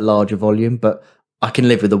it at a larger volume, but I can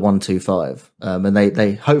live with the 125. And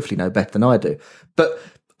they hopefully know better than I do. But...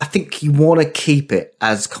 I think you want to keep it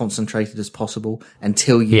as concentrated as possible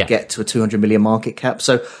until you get to a 200 million market cap.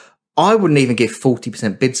 So I wouldn't even give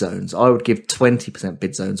 40% bid zones. I would give 20%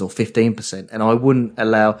 bid zones or 15%. And I wouldn't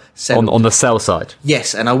allow on the sell side.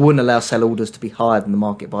 Yes. And I wouldn't allow sell orders to be higher than the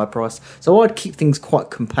market buy price. So I'd keep things quite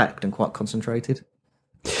compact and quite concentrated.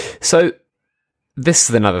 So this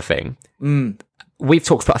is another thing. We've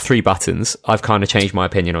talked about 3 buttons. I've kind of changed my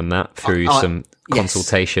opinion on that through some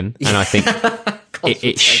consultation. And I think...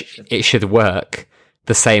 It should work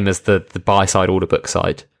the same as the buy side order book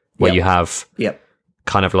side, where you have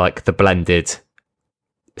kind of like the blended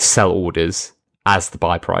sell orders as the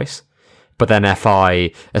buy price, but then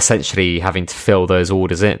FI essentially having to fill those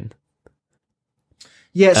orders in.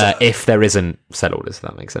 Yes, if there isn't sell orders, if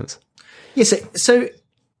that makes sense. Yes. So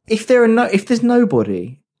if there's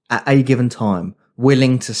nobody at a given time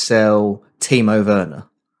willing to sell Timo Werner,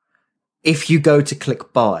 if you go to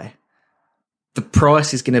click buy, the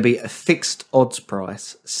price is going to be a fixed odds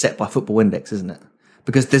price set by Football Index, isn't it?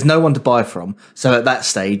 Because there's no one to buy from. So at that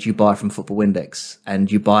stage, you buy from Football Index and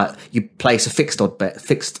you place a fixed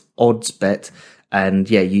odds bet, and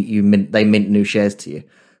they mint new shares to you.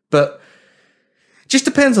 But just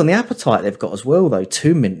depends on the appetite they've got as well, though,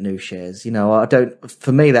 to mint new shares. You know,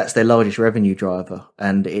 for me, that's their largest revenue driver,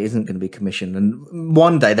 and it isn't going to be commission. And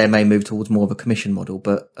one day they may move towards more of a commission model,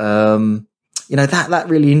 but, you know, that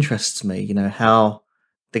really interests me, you know, how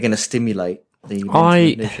they're going to stimulate the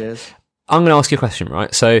new shares. I'm going to ask you a question,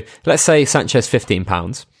 right? So let's say Sancho's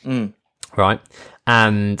 £15, right?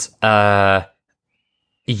 And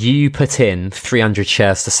you put in 300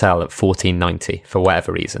 shares to sell at $14.90 for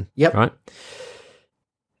whatever reason, right?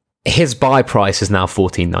 His buy price is now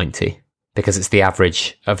 $14.90 because it's the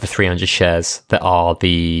average of the 300 shares that are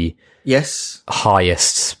the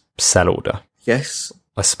highest sell order. Yes.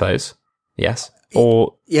 I suppose. Yes.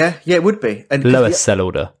 Or it would be. And lowest sell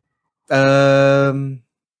order. Well,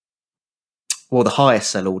 the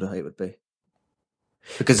highest sell order it would be.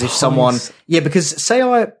 Because if because say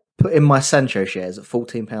I put in my Sancho shares at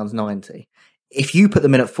 £14.90, if you put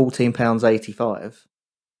them in at £14.85,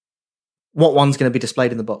 what one's going to be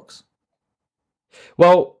displayed in the box?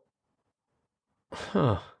 Well,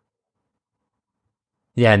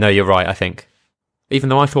 yeah, no, you're right, I think. Even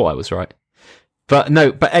though I thought I was right.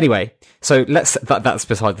 But anyway, so that's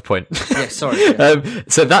beside the point. Yeah, sorry. Yeah.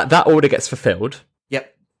 So that order gets fulfilled.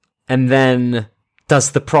 Yep. And then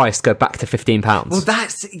does the price go back to £15? Well,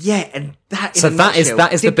 and that. So that is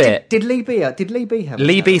the bit. Did Lee B have?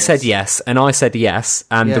 Lee B said yes, and I said yes,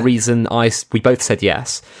 and the reason we both said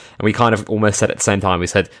yes, and we kind of almost said at the same time. We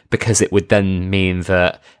said because it would then mean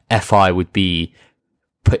that FI would be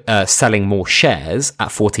selling more shares at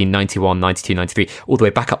 14.91, 92, 93, all the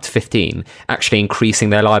way back up to 15, actually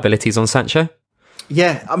increasing their liabilities on Sancho.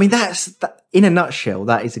 Yeah, I mean that in a nutshell.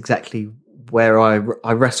 That is exactly where I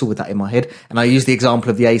wrestle with that in my head, and I use the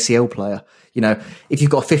example of the ACL player. You know, if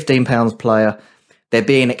you've got a £15 player, they're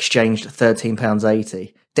being exchanged at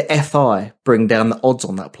 £13.80. Do FI bring down the odds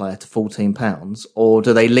on that player to £14, or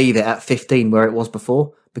do they leave it at 15 where it was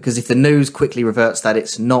before? Because if the news quickly reverts that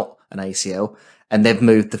it's not an ACL, and they've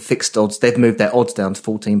moved the fixed odds, they've moved their odds down to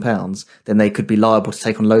 £14, then they could be liable to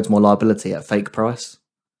take on loads more liability at fake price.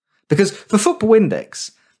 Because for Football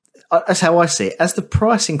Index, that's how I see it. As the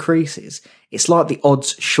price increases, it's like the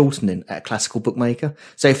odds shortening at a classical bookmaker.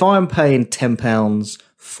 So if I'm paying £10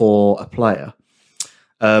 for a player,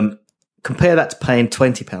 compare that to paying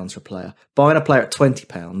 £20 for a player. Buying a player at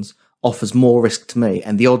 £20 offers more risk to me,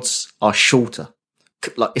 and the odds are shorter.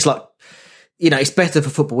 It's better for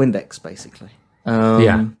Football Index, basically.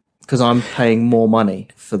 Because I'm paying more money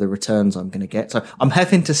for the returns I'm going to get. So I'm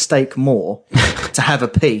having to stake more to have a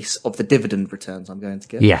piece of the dividend returns I'm going to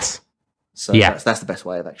get. Yes. So that's the best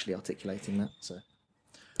way of actually articulating that. So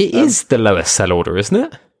it is the lowest sell order, isn't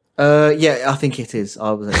it? Yeah, I think it is.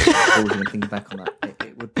 I was actually thinking back on that.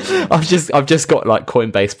 It would be. I've just got like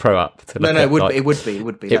Coinbase Pro up to look at. It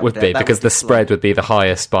would be Because the spread would be the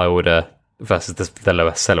highest buy order versus the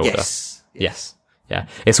lowest sell order. Yes. Yeah.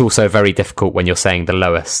 It's also very difficult when you're saying the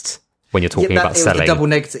lowest when you're talking about selling. The double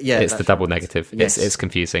negative. Yeah, it's the double negative. Yes. It's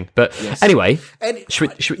confusing. But anyway,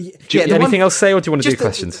 should we anything else to say, or do you want to do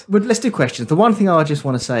questions? Let's do questions. The one thing I just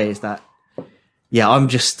want to say is that,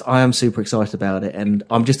 I am super excited about it, and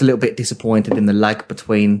I'm just a little bit disappointed in the lag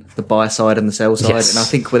between the buy side and the sell side. Yes. And I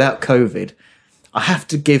think without COVID, I have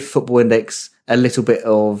to give Football Index a little bit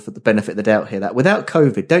of the benefit of the doubt here. That without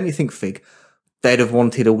COVID, don't you think, Fig, they'd have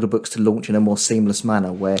wanted order books to launch in a more seamless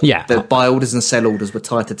manner where the buy orders and sell orders were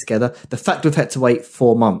tighter together? The fact we've had to wait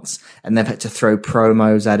 4 months and they've had to throw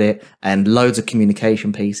promos at it and loads of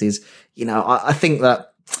communication pieces, I think that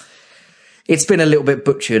it's been a little bit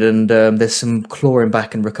butchered, and there's some clawing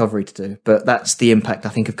back and recovery to do. But that's the impact, I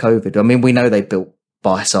think, of COVID. I mean, we know they built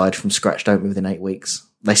buy side from scratch, don't we, within 8 weeks?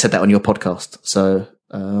 They said that on your podcast. So,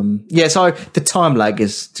 so the time lag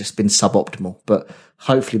has just been suboptimal, but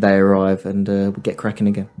hopefully they arrive and we get cracking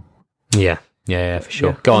again. Yeah, for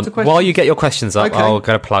sure. Go on. While you get your questions up, I'll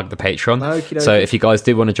go to plug the Patreon. Okey-dokey. So if you guys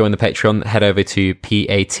do want to join the Patreon, head over to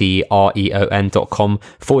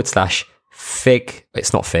patreon.com/fig.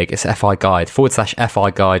 It's not Fig, it's FI Guide,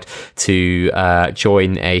 /FI Guide to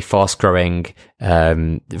join a fast growing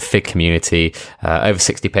Fig community. Over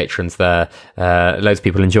 60 patrons there. Loads of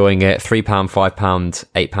people enjoying it. £3, £5, £8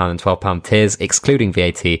 and £12 tiers, excluding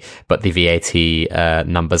VAT, but the VAT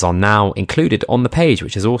numbers are now included on the page,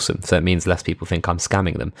 which is awesome. So it means less people think I'm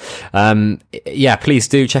scamming them. Please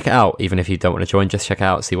do check it out. Even if you don't want to join, just check it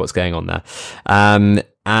out, see what's going on there.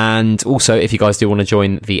 And also, if you guys do want to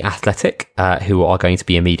join The Athletic, who are going to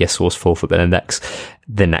be a media source for Football Index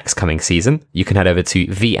the next coming season, you can head over to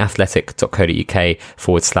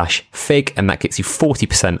theathletic.co.uk/fig, and that gets you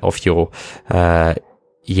 40% off your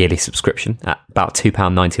yearly subscription at about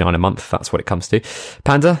 £2.99 a month. That's what it comes to.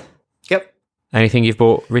 Panda? Yep. Anything you've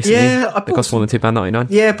bought recently? Yeah, it costs more than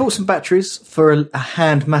 £2.99? Yeah, I bought some batteries for a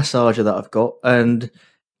hand massager that I've got, and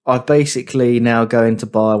I'm basically now going to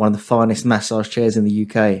buy one of the finest massage chairs in the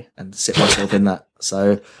UK and sit myself in that.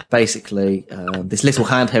 So basically, this little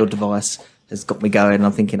handheld device has got me going, and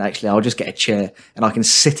I'm thinking, actually, I'll just get a chair and I can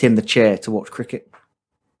sit in the chair to watch cricket.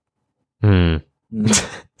 So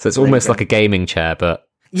it's almost like a gaming chair, but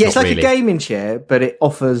yeah, it's like really a gaming chair, but it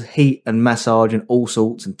offers heat and massage and all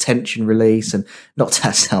sorts and tension release, and not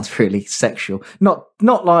that sounds really sexual. Not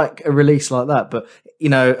like a release like that, but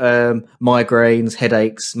migraines,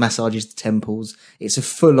 headaches, massages the temples. It's a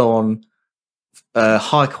full-on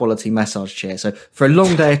high quality massage chair. So for a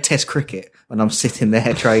long day of Test cricket, when I'm sitting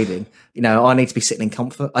there trading, I need to be sitting in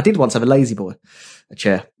comfort. I did once have a lazy boy, a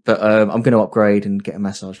chair, but I'm going to upgrade and get a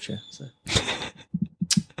massage chair. So.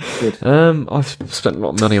 Good. I've spent a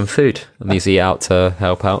lot of money on food. I'm usually out to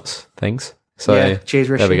help out things. So cheers,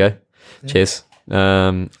 Rishi. There we go. Yeah. Cheers.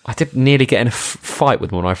 I did nearly get in a fight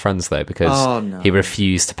with one of my friends though, because he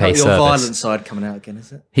refused to pay service. Your violent side coming out again,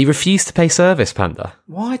 is it? He refused to pay service, Panda.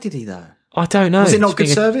 Why did he though? I don't know. Was it not good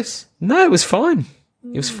service? No, it was fine.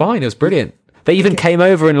 It was fine. It was brilliant. They even came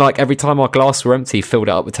over and every time our glass were empty, filled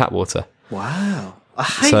it up with tap water. Wow. I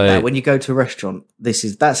hate that when you go to a restaurant.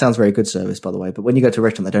 That sounds very good service, by the way. But when you go to a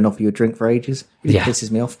restaurant, they don't offer you a drink for ages. It really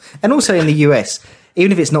pisses me off. And also in the US,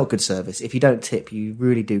 even if it's not good service, if you don't tip, you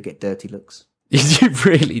really do get dirty looks. You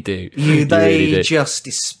really do. They just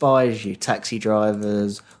despise you. Taxi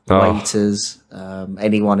drivers, waiters,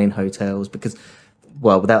 anyone in hotels, because,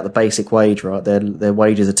 without the basic wage, right? Their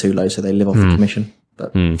wages are too low, so they live off the commission.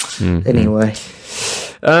 But anyway.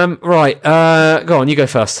 Right, go on, you go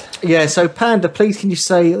first. Yeah, so Panda, please can you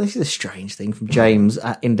say, this is a strange thing from James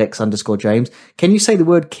at @index_James. Can you say the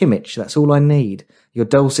word Kimmich? That's all I need. Your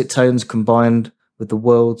dulcet tones combined with the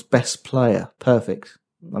world's best player. Perfect.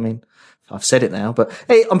 I mean, I've said it now, but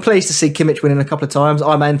hey, I'm pleased to see Kimmich winning a couple of times.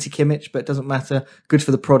 I'm anti-Kimmich, but it doesn't matter. Good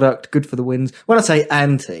for the product, good for the wins. When I say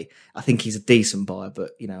anti, I think he's a decent buy,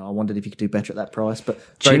 but I wondered if he could do better at that price. But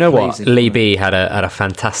do you know what? Lee B had a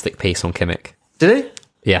fantastic piece on Kimmich. Did he?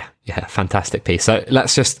 Yeah, fantastic piece. So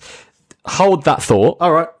let's just hold that thought.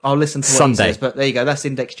 All right, I'll listen to what Sunday. he says. But there you go. That's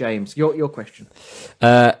Index James. Your question.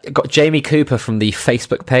 Got Jamie Cooper from the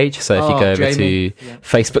Facebook page. So if you go over to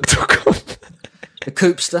facebook.com the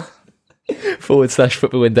Coopster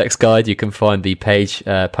 /Football Index Guide, you can find the page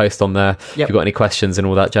post on there. If you've got any questions and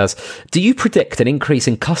all that jazz. Do you predict an increase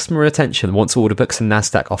in customer retention once order books and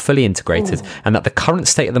NASDAQ are fully integrated, and that the current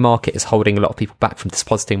state of the market is holding a lot of people back from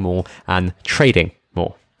depositing more and trading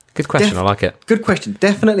more? Good question. I like it. Good question.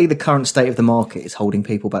 Definitely the current state of the market is holding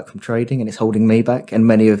people back from trading, and it's holding me back and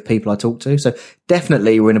many of the people I talk to. So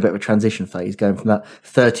definitely we're in a bit of a transition phase, going from that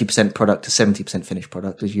 30% product to 70% finished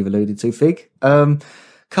product, as you've alluded to, Fig.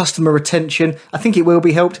 Customer retention, I think it will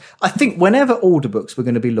be helped. I think whenever order books were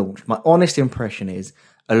going to be launched, my honest impression is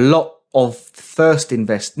a lot of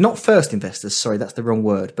not first investors, sorry, that's the wrong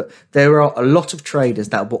word, but there are a lot of traders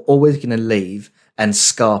that were always going to leave and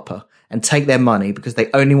scarper and take their money because they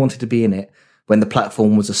only wanted to be in it when the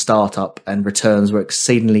platform was a startup and returns were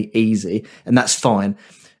exceedingly easy, and that's fine.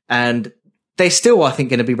 And they're still, I think,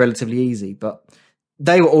 going to be relatively easy, but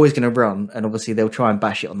they were always going to run, and obviously they'll try and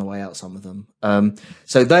bash it on the way out, some of them.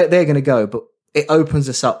 So they're going to go, but it opens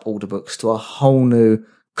us up, order books, to a whole new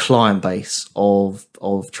client base of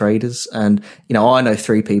traders. And, I know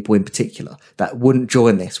 3 people in particular that wouldn't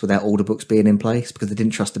join this without order books being in place because they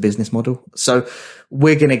didn't trust the business model. So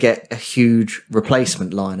we're going to get a huge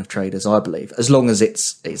replacement line of traders, I believe, as long as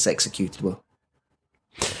it's executed well.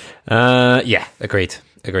 Yeah, agreed.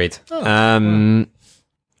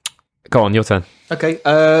 Go on, your turn. Okay,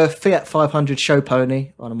 Fiat 500 Show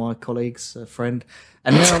Pony, one of my colleagues, a friend,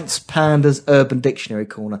 announced Panda's Urban Dictionary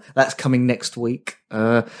Corner. That's coming next week.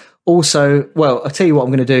 Also, well, I'll tell you what I'm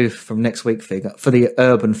going to do from next week, Fig, for the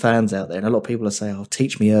urban fans out there. And a lot of people are saying, oh,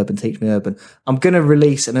 teach me urban. I'm going to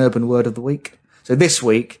release an urban word of the week. So this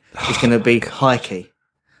week is going to be high key.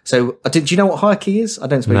 So do you know what high key is? I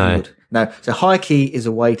don't suppose you would. No. So high key is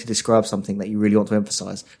a way to describe something that you really want to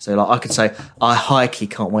emphasize. So like I could say, I high key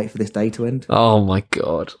can't wait for this day to end. Oh my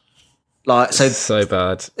God. Like, so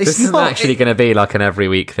bad. This isn't actually going to be like an every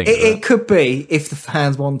week thing. It could be if the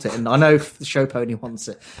fans want it, and I know the Show Pony wants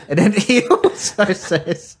it. And then he also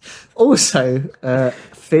says,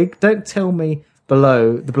 Fig, don't tell me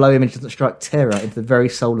the below image doesn't strike terror into the very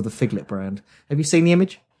soul of the Figlet brand. Have you seen the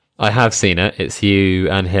image? I have seen it. It's you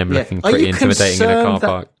and him looking pretty intimidating in a car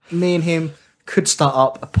park. Me and him could start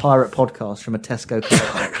up a pirate podcast from a Tesco car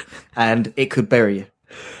park, and it could bury you.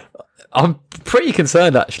 I'm pretty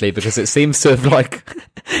concerned actually, because it seems to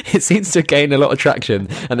have gained a lot of traction,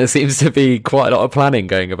 and there seems to be quite a lot of planning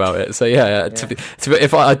going about it. So yeah.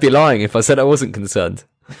 I'd be lying if I said I wasn't concerned.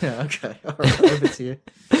 Yeah, okay. All right, over to you.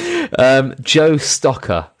 Joe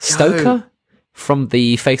Stoker from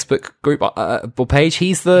the Facebook group page.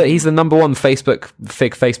 He's the number one Facebook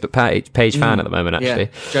page fan at the moment. Actually,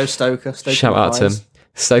 yeah. Joe Stoker. Shout out to him.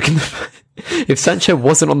 Stoking. If Sancho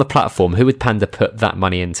wasn't on the platform, who would Panda put that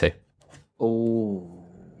money into? Oh,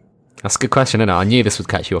 that's a good question, isn't it? I knew this would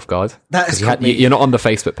catch you off guard. You're not on the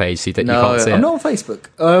Facebook page, so you can't see it. I'm not on Facebook.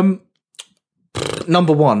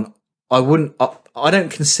 Number one, I don't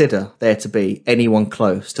consider there to be anyone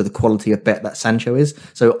close to the quality of bet that Sancho is.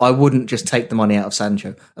 So I wouldn't just take the money out of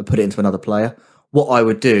Sancho and put it into another player. What I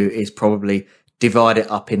would do is probably divide it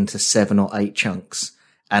up into 7 or 8 chunks,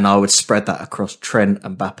 and I would spread that across Trent,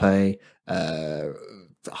 Mbappe,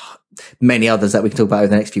 many others that we can talk about over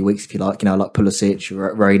the next few weeks, if you like, like Pulisic,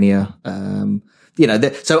 Rania.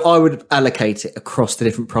 So I would allocate it across the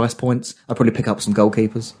different price points. I'd probably pick up some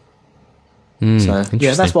goalkeepers. So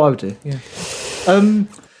yeah, that's what I would do. Yeah.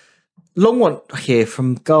 Long one here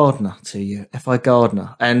from Gardner to you, FI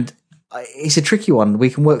Gardner, and it's a tricky one. We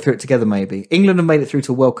can work through it together. Maybe England have made it through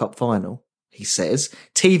to a World Cup final. He says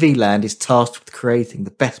TV Land is tasked with creating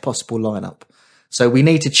the best possible lineup. So we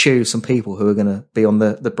need to choose some people who are going to be on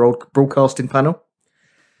the broadcasting panel.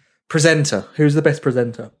 Presenter. Who's the best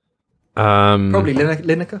presenter? Probably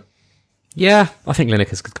Lineker. Yeah, I think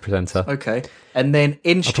Lineker's a good presenter. Okay. And then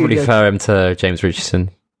in studio... I'd probably refer him to James Richardson.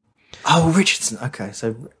 Oh, Richardson. Okay.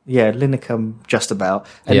 So, yeah, Lineker just about.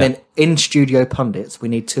 And then in studio pundits, we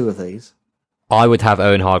need 2 of these. I would have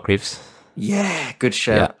Owen Hargreaves. Yeah, good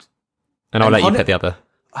shout. Yeah. And I'll let you pick the other.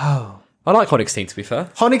 Oh. I like Honigstein, to be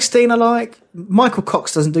fair. Honigstein I like. Michael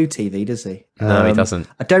Cox doesn't do TV, does he? No, he doesn't.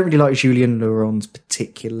 I don't really like Julien Laurens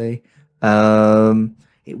particularly.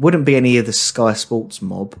 It wouldn't be any of the Sky Sports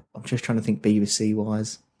mob. I'm just trying to think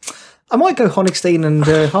BBC-wise. I might go Honigstein and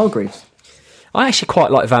Hargreaves. I actually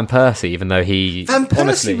quite like Van Persie, even though Van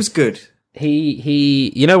Persie was good.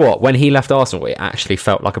 He, you know what? When he left Arsenal, it actually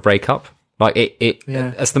felt like a breakup. Like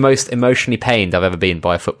it's the most emotionally pained I've ever been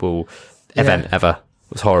by a football event ever.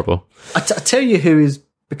 It was horrible. I tell you who is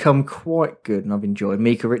become quite good, and I've enjoyed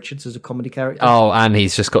Mika Richards as a comedy character. Oh, and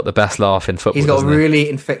he's just got the best laugh in football. He's got a doesn't he? really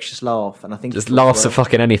infectious laugh, and I think Just laughs at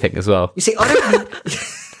fucking anything as well. You see,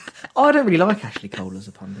 I don't really like Ashley Cole as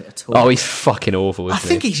a pundit at all. Oh, he's fucking awful, isn't I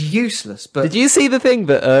think he's useless. But did you see the thing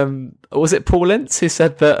that was it Paul Ince who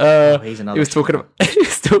said that he's he was talking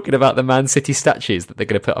about the Man City statues that they're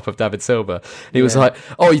going to put up of David Silva? And he was like,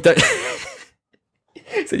 "Oh, you don't."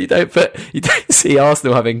 So you don't see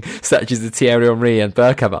Arsenal having statues of Thierry Henry and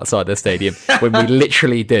Bergkamp outside their stadium when we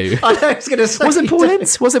literally do. I was going to say, was it Paul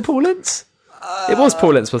Ince? Was it Paul Ince? It was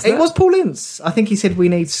Paul Ince, wasn't it? It was Paul Ince. I think he said we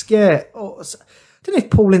need I don't know if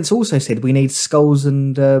Paul Ince also said we need skulls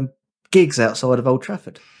and gigs outside of Old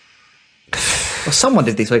Trafford. Well, someone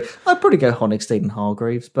did this week. I'd probably go Honigstein and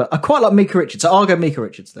Hargreaves, but I quite like Mika Richards, so I'll go Mika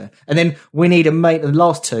Richards there. And then we need the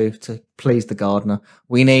last two to please the gardener.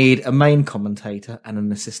 We need a main commentator and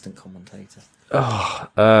an assistant commentator.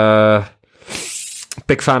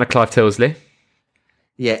 Big fan of Clive Tildesley.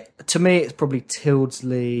 Yeah, to me it's probably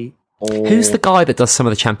Tildesley or... Who's the guy that does some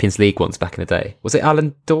of the Champions League ones back in the day? Was it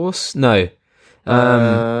Alan Dawes? No.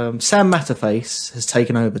 Sam Matterface has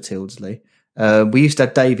taken over Tildesley. We used to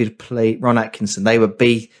have David play Ron Atkinson. They were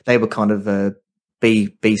kind of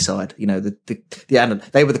B side. You know,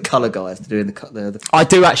 they were the colour guys doing the. I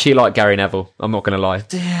do actually like Gary Neville. I'm not going to lie.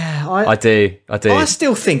 Yeah, I do. I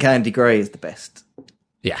still think Andy Gray is the best.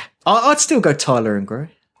 Yeah, I'd still go Tyler and Gray.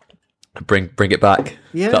 Bring it back.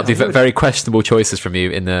 Yeah, that'd be very questionable choices from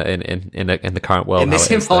you in the current world. In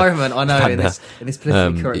this environment, I know in this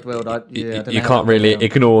politically correct world, I don't you can't really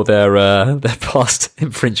ignore their past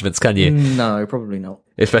infringements, can you? No, probably not.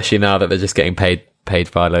 Especially now that they're just getting paid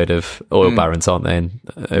by a load of oil barons, aren't they?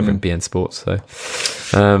 Over in BN Sports. So,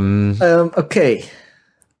 okay.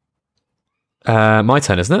 My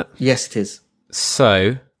turn, isn't it? Yes, it is.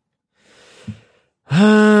 So,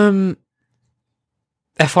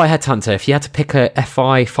 FI Headhunter, if you had to pick a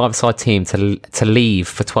FI five-side team to leave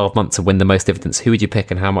for 12 months and win the most dividends, who would you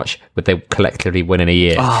pick and how much would they collectively win in a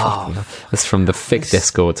year? Oh, that's from the FIG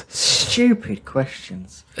Discord. Stupid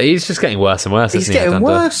questions. He's just getting worse and worse. He's getting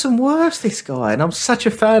worse and worse, this guy, and I'm such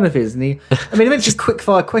a fan of his. And he mentioned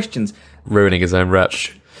quick-fire questions. Ruining his own rep.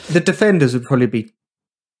 The defenders would probably be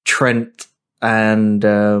Trent and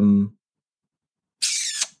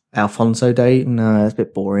Alfonso Day. No, that's a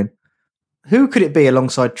bit boring. Who could it be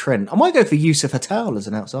alongside Trent? I might go for Yusuf Attal as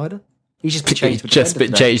an outsider. He's just been changed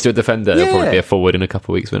to a defender. Yeah. He'll probably be a forward in a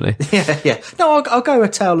couple of weeks, won't he? Yeah. No, I'll go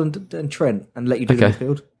Attal and Trent and let you do the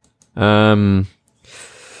midfield.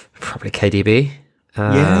 Probably KDB.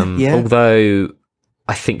 Yeah. Although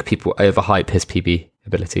I think people overhype his PB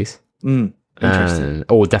abilities. Interesting.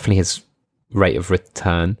 Or definitely his rate of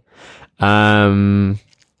return. And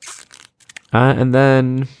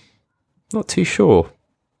then not too sure.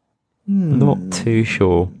 Not too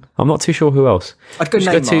sure. I'm not too sure who else. I'd go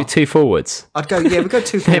Neymar. Go two forwards. I'd go. Yeah, we go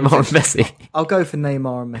two forwards. Neymar and Messi. I'll go for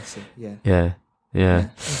Neymar and Messi. Yeah.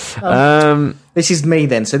 This is me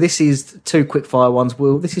then. So this is two quick fire ones.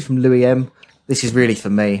 This is from Louis M. This is really for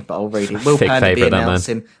me, but I'll read it. Will Panda be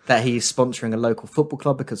announcing that he is sponsoring a local football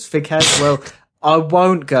club because Fig has? Well, I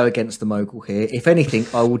won't go against the mogul here. If anything,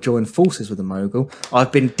 I will join forces with the mogul.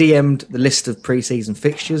 I've been DM'd the list of pre-season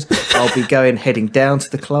fixtures. I'll be heading down to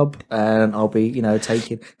the club, and I'll be,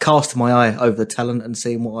 casting my eye over the talent and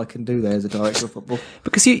seeing what I can do there as a director of football.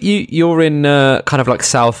 Because you're in kind of like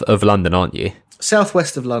south of London, aren't you?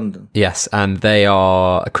 Southwest of London. Yes, and they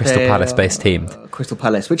are a Crystal Palace-based team. Crystal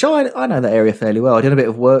Palace, which I know that area fairly well. I did a bit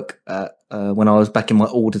of work when I was back in my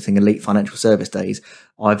auditing elite financial service days.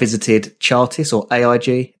 I visited Chartis or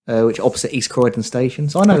AIG, which opposite East Croydon Station.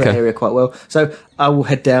 So I know that area quite well. So I will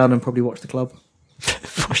head down and probably watch the club.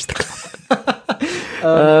 Watch the club.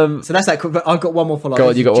 So that's that. But I've got one more for Go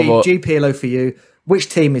on, you got one more. GPLO for you. Which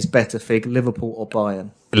team is better, Fig, Liverpool or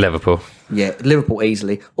Bayern? Liverpool. Yeah, Liverpool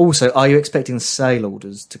easily. Also, are you expecting sale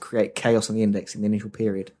orders to create chaos on the index in the initial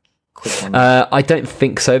period? Quick one. I don't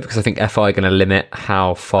think so, because I think FI are going to limit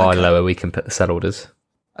how far lower we can put the sell orders.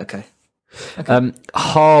 Okay.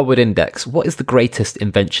 Harwood Index. What is the greatest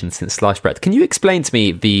invention since sliced bread? Can you explain to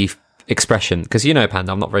me the expression? Because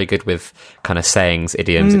Panda, I'm not very good with kind of sayings,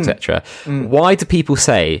 idioms, etc. Why do people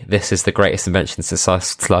say this is the greatest invention since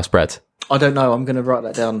sliced bread? I don't know. I'm going to write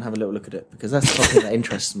that down and have a little look at it because that's something that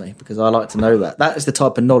interests me because I like to know that. That is the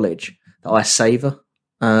type of knowledge that I savour.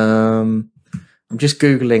 I'm just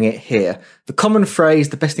Googling it here. The common phrase,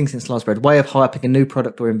 the best thing since sliced bread, way of hyping a new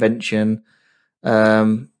product or invention.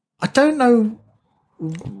 I don't know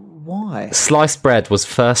why. Sliced bread was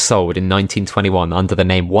first sold in 1921 under the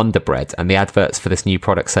name Wonder Bread, and the adverts for this new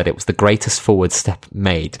product said it was the greatest forward step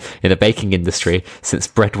made in the baking industry since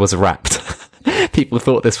bread was wrapped. People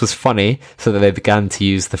thought this was funny, so that they began to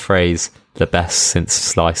use the phrase "the best since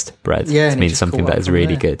sliced bread" to mean something that is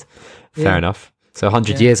really good. Fair enough. So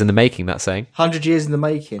 100 years in the making, that saying. 100 years in the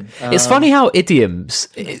making. It's funny how idioms,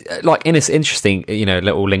 like in this interesting,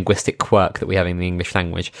 little linguistic quirk that we have in the English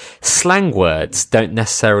language, slang words don't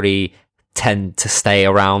necessarily tend to stay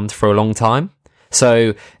around for a long time.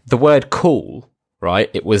 So the word cool, right?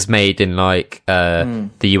 It was made in the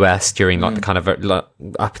US during the kind of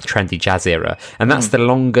up trendy jazz era. And that's the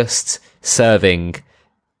longest serving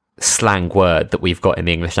slang word that we've got in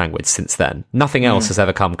the English language since then. Nothing else has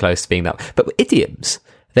ever come close to being that. But idioms,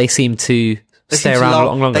 they seem to stay around a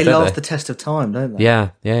lot longer. They last the test of time, don't they?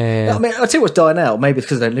 Yeah. I mean, I'll tell you what's dying out. Maybe it's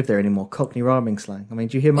because I don't live there anymore. Cockney rhyming slang. I mean,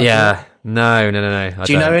 do you hear much of that? No.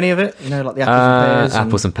 Do you know any of it? Like the apples and pears?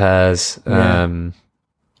 Apples and pears.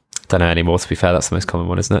 Don't know anymore, to be fair. That's the most common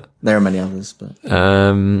one, isn't it? There are many others. But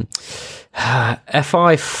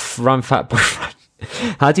FI run fat boyfriend.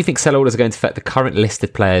 How do you think sell orders are going to affect the current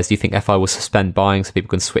listed players? Do you think FI will suspend buying so people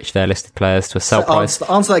can switch their listed players to a sell price?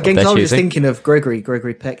 Answer that again, because I was just thinking of Gregory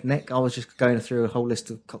Peck Neck. I was just going through a whole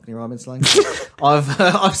list of Cockney rhyming slang.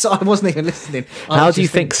 I wasn't even listening. How do you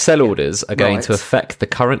think sell orders are going to affect the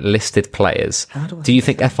current listed players? Do you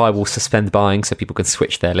think FI will suspend buying so people can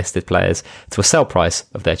switch their listed players to a sell price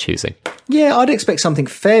of their choosing? Yeah, I'd expect something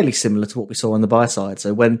fairly similar to what we saw on the buy side.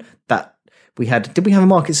 So when that... did we have a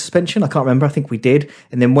market suspension? I can't remember. I think we did.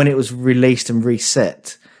 And then when it was released and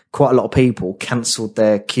reset, quite a lot of people cancelled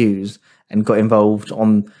their queues and got involved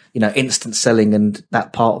on, instant selling and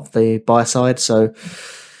that part of the buy side. So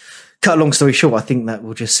cut a long story short, I think that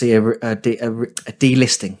we'll just see a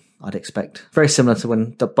delisting, I'd expect. Very similar to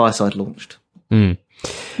when the buy side launched.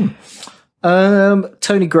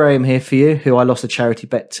 Tony Graham here for you, who I lost a charity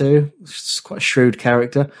bet to. It's quite a shrewd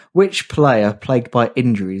character. Which player plagued by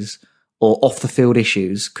injuries or off-the-field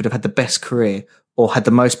issues could have had the best career or had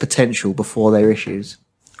the most potential before their issues?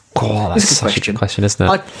 God, that's such a good question, isn't it?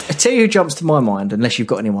 I tell you who jumps to my mind, unless you've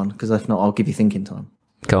got anyone, because if not, I'll give you thinking time.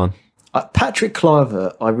 Go on. Patrick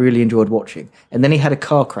Kluivert, I really enjoyed watching. And then he had a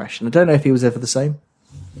car crash, and I don't know if he was ever the same.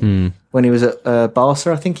 When he was at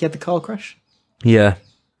Barca, I think he had the car crash. Yeah.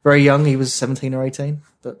 Very young, he was 17 or 18.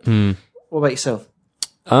 But what about yourself?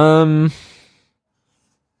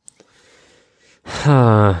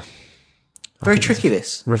 Very tricky,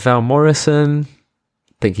 this. Ravel Morrison.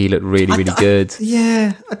 I think he looked really good.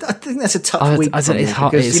 Yeah, I think that's a tough week. It's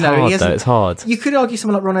hard, though. It's hard. You could argue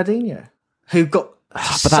someone like Ronaldinho, who got...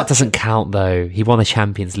 but that doesn't count, though. He won a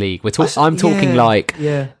Champions League. I'm talking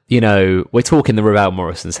we're talking the Ravel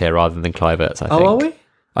Morrisons here rather than Kluiverts, I think. Oh, are we?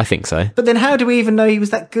 I think so. But then how do we even know he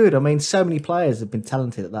was that good? I mean, so many players have been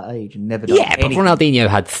talented at that age and never done anything. But Ronaldinho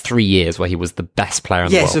had 3 years where he was the best player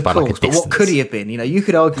in the world by like a distance. But what could he have been? You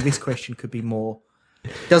could argue this question could be more...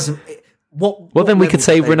 Then we could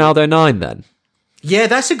say Ronaldo 9 then. Yeah,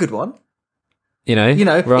 that's a good one. Right.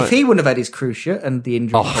 If he wouldn't have had his cruciate and the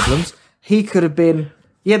injury problems, he could have been...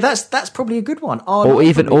 Yeah, that's probably a good one. Or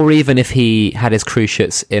even if he had his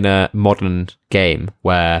cruciates in a modern game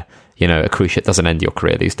where... a cruciate doesn't end your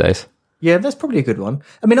career these days. Yeah, that's probably a good one.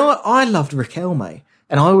 I mean, I loved Riquelme,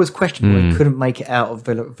 and I always questioned why he couldn't make it out of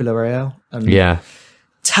Villarreal. And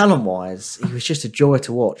talent-wise, he was just a joy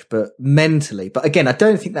to watch, but mentally... But again, I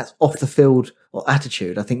don't think that's off the field or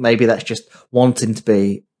attitude. I think maybe that's just wanting to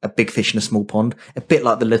be a big fish in a small pond, a bit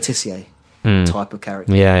like the Letitia type of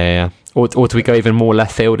character. Yeah. Or do we go even more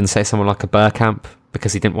left field and say someone like a Bergkamp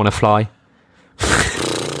because he didn't want to fly?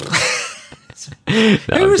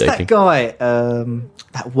 Who was that guy?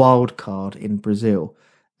 That wild card in Brazil.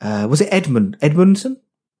 Was it Edmundson?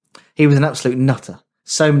 He was an absolute nutter.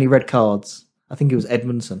 So many red cards. I think it was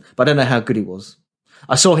Edmundson, but I don't know how good he was.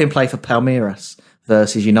 I saw him play for Palmeiras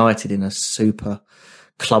versus United in a Super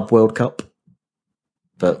Club World Cup.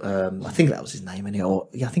 But I think that was his name. I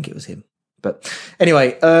think it was him. But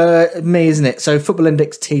anyway, me, isn't it? So Football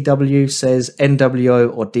Index TW says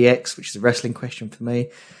NWO or DX, which is a wrestling question for me.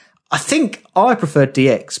 I think I prefer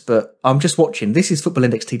DX, but I'm just watching. This is Football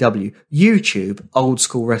Index TW, YouTube, old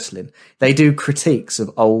school wrestling. They do critiques of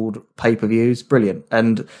old pay-per-views. Brilliant.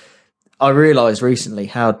 And I realised recently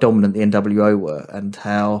how dominant the NWO were and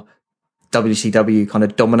how WCW kind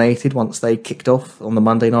of dominated once they kicked off on the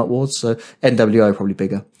Monday Night Wars. So NWO probably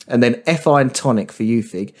bigger. And then FI and Tonic for you,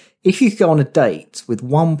 Fig. If you could go on a date with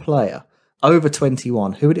one player over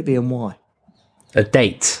 21, who would it be and why? A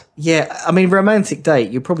date? Yeah, I mean, romantic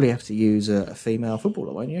date, you'll probably have to use a female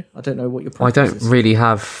footballer, won't you? I don't know what your preference is. I don't really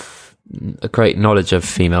have a great knowledge of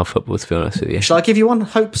female football, to be honest with you. Shall I give you one?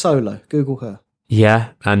 Hope Solo. Google her. Yeah,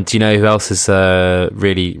 and do you know who else is a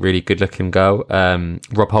really, really good-looking girl?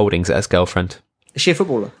 Rob Holding's ex-girlfriend. Is she a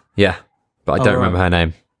footballer? Yeah. but I don't remember her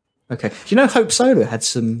name. Okay. Do you know Hope Solo had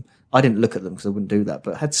some... I didn't look at them because I wouldn't do that,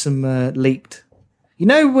 but had some leaked... You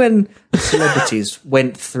know when celebrities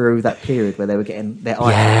went through that period where they were getting their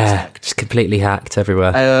iPhones hacked? Just completely hacked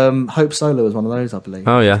everywhere. Hope Solo was one of those, I believe.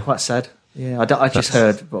 Oh, yeah. Quite sad. Yeah, I just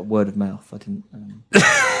heard word of mouth. I didn't...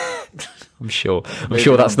 I'm sure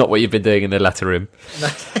that's not what you've been doing in the letter room.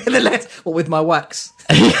 What, with my wax?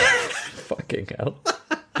 Fucking hell.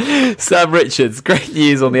 Sam Richards, great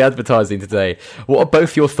news on the advertising today. What are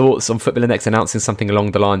both your thoughts on Football Index announcing something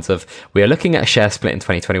along the lines of, we are looking at a share split in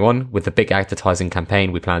 2021 with the big advertising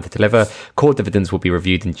campaign we plan to deliver. Core dividends will be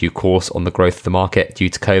reviewed in due course on the growth of the market due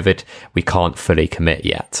to COVID. We can't fully commit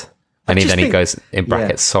yet. And then he goes in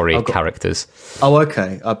brackets, characters. Oh,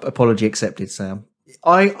 okay. Apology accepted, Sam.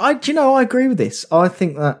 I agree with this. I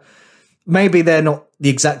think that maybe they're not the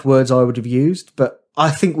exact words I would have used, but I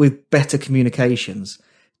think with better communications,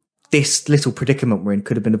 this little predicament we're in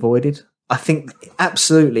could have been avoided. I think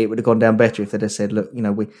absolutely it would have gone down better if they'd have said, look,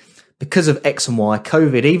 because of X and Y,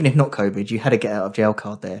 COVID, even if not COVID, you had a get out of jail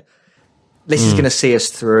card there. This is going to see us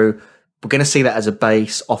through. We're going to see that as a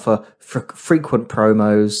base, offer frequent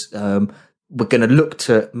promos. We're going to look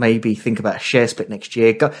to maybe think about a share split next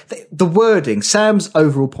year. The wording, Sam's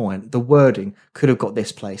overall point, the wording could have got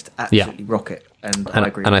this place to absolutely rocket. And I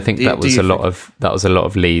agree. And I think that was a lot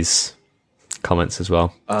of Lee's comments as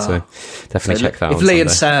well. So definitely check that out. If Lee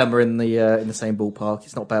and Sam are in the same ballpark,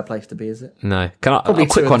 it's not a bad place to be, is it? No. A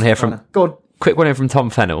quick one here from Tom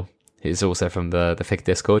Fennell, who's also from the FIG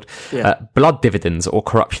Discord. Yeah. Blood dividends or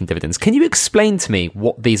corruption dividends. Can you explain to me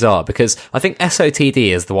what these are? Because I think SOTD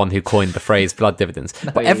is the one who coined the phrase blood dividends.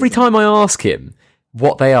 But every time I ask him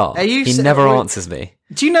what they are, he never answers me.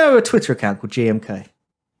 Do you know a Twitter account called GMK?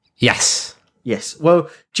 Yes.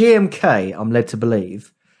 Well, GMK, I'm led to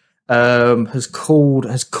believe, has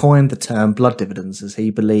coined the term blood dividends as he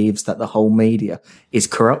believes that the whole media is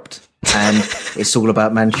corrupt and it's all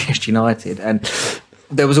about Manchester United. And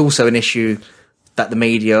there was also an issue that the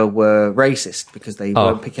media were racist because they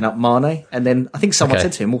weren't picking up Mane. And then I think someone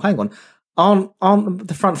said to him, well, hang on, aren't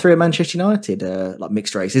the front three of Manchester United like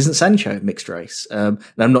mixed race? Isn't Sancho mixed race? And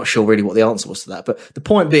I'm not sure really what the answer was to that. But the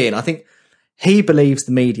point being, I think he believes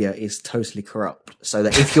the media is totally corrupt. So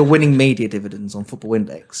that if you're winning media dividends on Football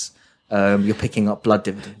Index, you're picking up blood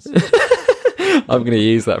dividends. I'm going to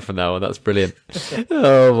use that from now on. That's brilliant.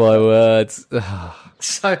 Oh my words.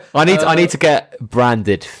 So I need to get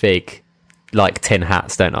branded FIG like tin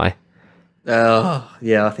hats, don't I?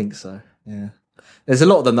 Yeah, I think so. Yeah, there's a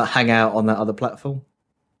lot of them that hang out on that other platform.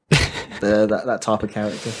 that type of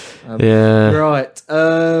character. Yeah. Right.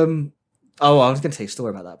 I was going to tell you a story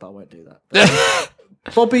about that, but I won't do that.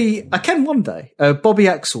 Bobby, I can one day. Bobby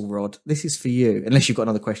Axelrod, this is for you, unless you've got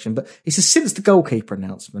another question. But he says, since the goalkeeper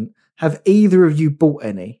announcement, have either of you bought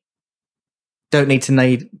any? Don't need to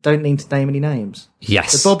name any names.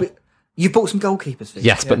 Yes. So Bobby, you bought some goalkeepers.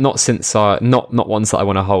 Yes, but not since not ones that I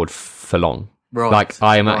want to hold for long. Right. Like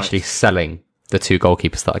I am actually selling the two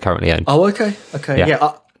goalkeepers that I currently own. Oh, okay.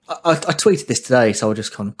 Yeah. I tweeted this today, so I'll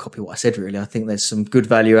just kind of copy what I said, really. I think there's some good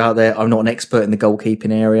value out there. I'm not an expert in the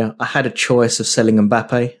goalkeeping area. I had a choice of selling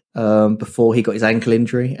Mbappe before he got his ankle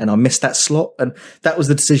injury, and I missed that slot, and that was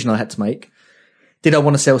the decision I had to make. Did I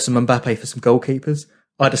want to sell some Mbappe for some goalkeepers?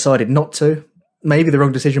 I decided not to. Maybe the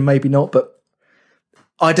wrong decision, maybe not, but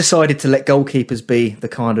I decided to let goalkeepers be the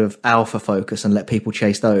kind of alpha focus and let people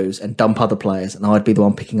chase those and dump other players, and I'd be the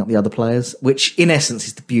one picking up the other players, which in essence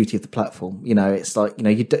is the beauty of the platform. It's like,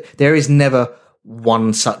 there is never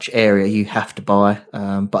one such area you have to buy,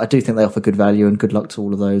 but I do think they offer good value, and good luck to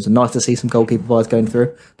all of those, and nice to see some goalkeeper buys going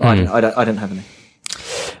through, but I don't have any.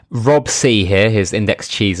 Rob C here, his Index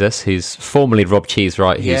Cheesus, who's formerly Rob Cheese,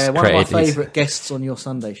 right? Yeah, one of my favourite guests on your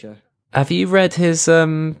Sunday show. Have you read his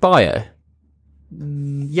bio?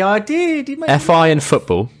 Yeah, I did. FI and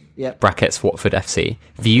football, brackets Watford FC.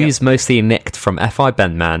 Views mostly nicked from FI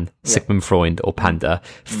Bandman, Sigmund Freud or Panda.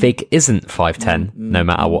 Fig isn't 5'10", no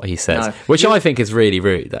matter what he says. No. Which I think is really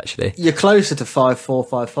rude, actually. You're closer to 5'4",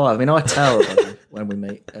 5'5". I mean, I tower above you when we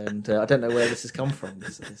meet, and I don't know where this has come from.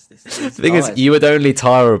 This the thing is, you would only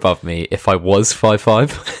tower above me if I was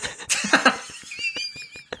 5'5".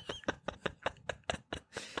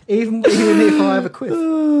 Even if I have a quiff.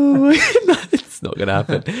 No, it's not going to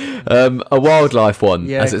happen. A wildlife one,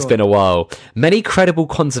 as it's been a while. Many credible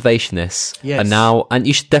conservationists are now, and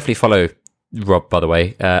you should definitely follow Rob, by the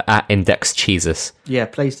way, at Index Cheesus. Yeah,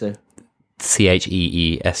 please do.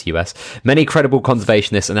 CHEESUS. Many credible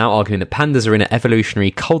conservationists are now arguing that pandas are in an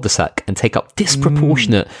evolutionary cul-de-sac and take up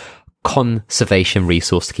disproportionate conservation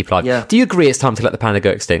resource to keep alive. Yeah. Do you agree it's time to let the panda go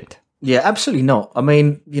extinct? Yeah, absolutely not. I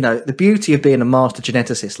mean, the beauty of being a master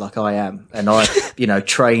geneticist like I am, and I,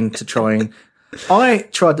 trained to try and... I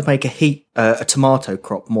tried to make a tomato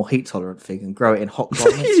crop more heat tolerant thing and grow it in hot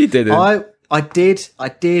climates. You didn't. I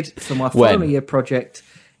did for my final year project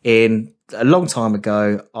a long time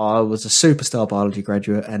ago. I was a superstar biology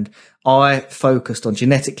graduate and I focused on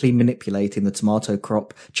genetically manipulating the tomato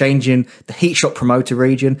crop, changing the heat shock promoter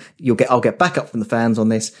region. I'll get backup from the fans on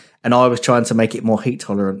this. And I was trying to make it more heat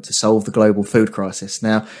tolerant to solve the global food crisis.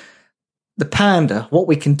 Now, the panda, what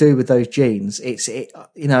we can do with those genes, it's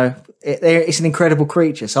an incredible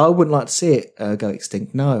creature. So I wouldn't like to see it go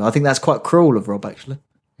extinct. No, I think that's quite cruel of Rob, actually.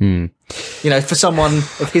 For someone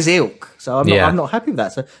of his ilk. So I'm not happy with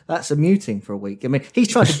that. So that's a muting for a week. I mean, he's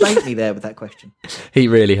trying to bait me there with that question. He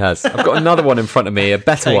really has. I've got another one in front of me, a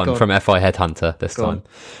better one from FI Headhunter this time,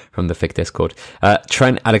 from the FIG Discord.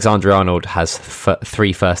 Trent Alexander-Arnold has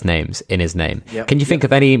 3 first names in his name. Yep. Can you think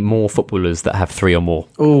of any more footballers that have 3 or more?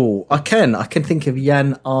 Oh, I can. I can think of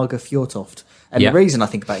Jan Arge Fjortoft. And the reason I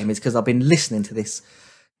think about him is because I've been listening to this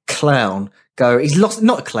clown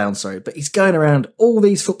not a clown, sorry, but he's going around all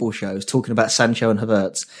these football shows talking about Sancho and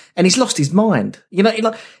Havertz, and he's lost his mind. He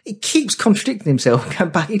keeps contradicting himself,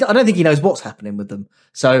 going back. I don't think he knows what's happening with them.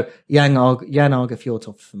 So Jan Arge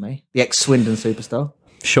Fjortoft for me, the ex-Swindon superstar.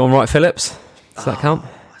 Sean Wright-Phillips, does that count?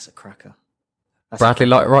 That's a cracker. Bradley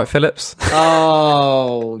Wright-Phillips.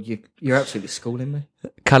 Oh, you're absolutely schooling me.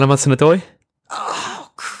 Callum Hudson-Odoi.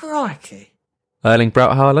 Oh, crikey. Erling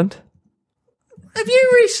Braut Haaland. Have you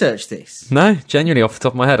researched this? No, genuinely off the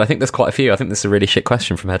top of my head. I think there's quite a few. I think this is a really shit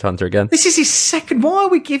question from Headhunter again. This is his second. Why are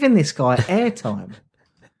we giving this guy airtime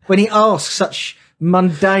when he asks such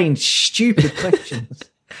mundane, stupid questions?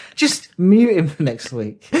 Just mute him for next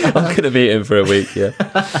week. I'm going to mute him for a week, yeah.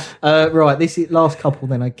 Right, this is last couple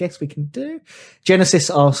then I guess we can do. Genesis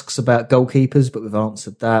asks about goalkeepers, but we've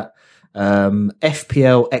answered that.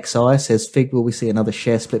 FPL XI says, Fig, will we see another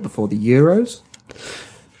share split before the Euros?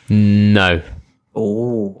 No.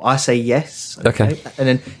 Oh, I say yes. Okay. And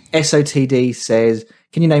then SOTD says,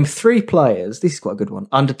 can you name 3 players, this is quite a good one,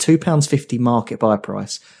 under £2.50 market buy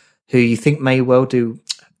price, who you think may well do,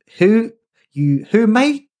 who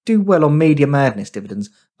may do well on Media Madness dividends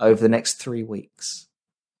over the next 3 weeks?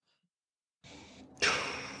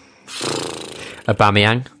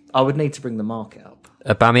 Aubameyang. I would need to bring the market up.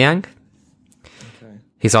 Aubameyang. Okay.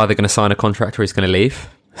 He's either going to sign a contract or he's going to leave.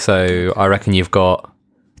 So I reckon you've got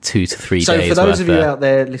 2 to 3 days. So for those of you there. out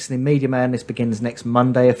there listening, Media Madness begins next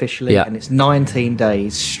Monday officially, and it's 19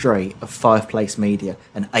 days straight of 5-place media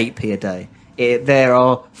and 8p a day. There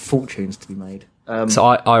are fortunes to be made. So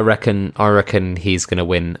I reckon he's going to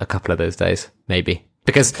win a couple of those days, maybe,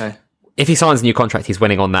 because if he signs a new contract, he's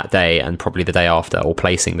winning on that day and probably the day after, or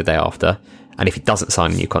placing the day after. And if he doesn't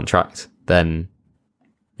sign a new contract, then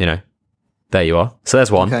there you are. So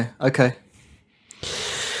there's one. Okay.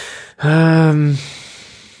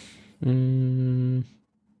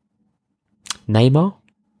 Neymar?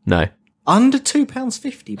 No. Under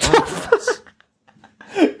 £2.50.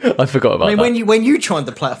 I forgot about that. When you joined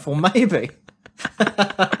the platform, maybe.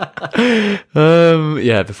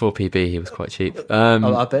 Yeah, before PB, he was quite cheap.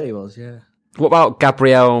 I bet he was. Yeah. What about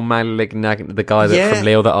Gabriel Malignac, the guy from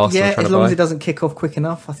Lille that Arsenal trying to buy? As long as it doesn't kick off quick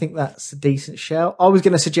enough, I think that's a decent shout. I was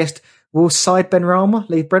going to suggest, will Said Benrahma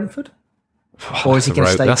leave Brentford? Or is he going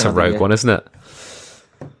to stay? That's a rogue one, isn't it?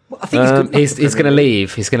 Well, I think he's going to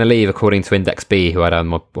leave. He's going to leave, according to Index B, who I had on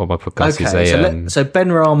my podcast. Okay, so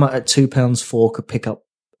Benrahma at £2.4 could pick up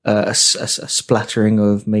a splattering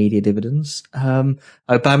of media dividends.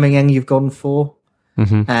 Aubameyang you've gone for.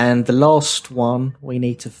 Mm-hmm. And the last one we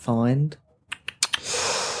need to find,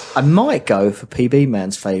 I might go for PB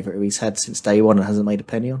Man's favourite, who he's had since day one and hasn't made a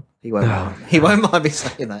penny on. He won't mind me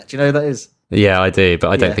saying that. Do you know who that is? Yeah, I do, but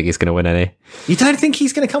I don't think he's going to win any. You don't think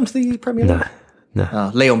he's going to come to the Premier League? No.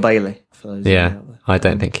 Oh, Leon Bailey. For those I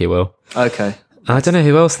don't think he will. Okay. I don't know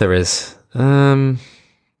who else there is. Zaha,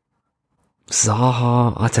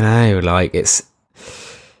 I don't know.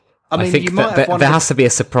 I think there has to be a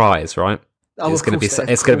surprise, right? It's going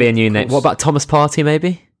to be a new name. What about Thomas Partey,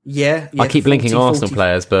 maybe? Yeah. I keep linking Arsenal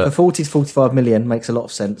players, but for 40 to 45 million makes a lot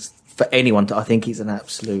of sense for anyone. I think he's an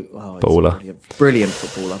absolute baller, brilliant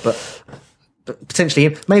footballer. But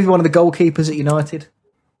potentially maybe one of the goalkeepers at United,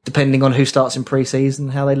 depending on who starts in pre-season,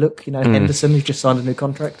 how they look. Henderson, who's just signed a new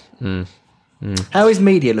contract. How is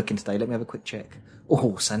media looking today? Let me have a quick check.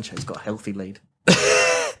 Oh, Sancho's got a healthy lead.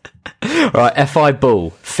 Right, FI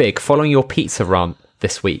Bull Fig. Following your pizza run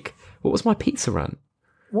this week, what was my pizza run?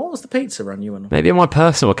 What was the pizza run you went on? Maybe on my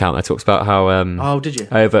personal account I talked about how did you?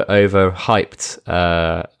 Overhyped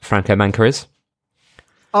Franco Manca is.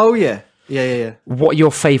 Oh yeah. Yeah. What are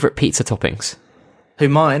your favourite pizza toppings? Who,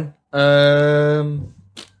 mine?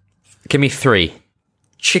 Give me 3.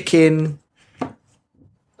 Chicken,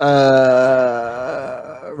 red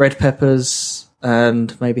peppers,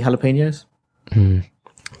 and maybe jalapenos. I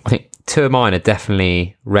think 2 of mine are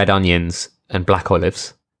definitely red onions and black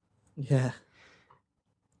olives. Yeah.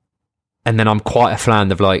 And then I'm quite a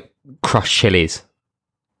fan of like crushed chilies.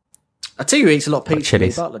 I tell you, he eats a lot of pizza.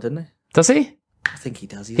 Chilies. Butler, doesn't he? Does he? I think he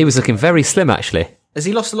does. He was looking very slim, actually. Has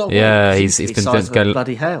he lost a lot of weight? Yeah, he's been size doing of a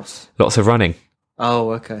bloody house. lots of running.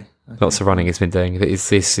 Oh, okay. Lots of running he's been doing. He's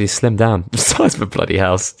slimmed down. The size of a bloody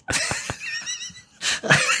house.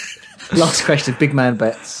 Last question, big man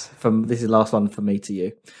bets. This is the last one from me to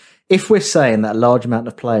you. If we're saying that a large amount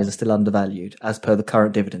of players are still undervalued as per the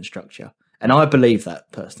current dividend structure, and I believe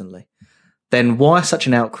that personally, then why such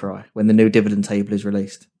an outcry when the new dividend table is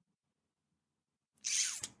released?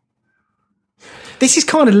 This is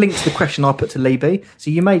kind of linked to the question I put to Lee B,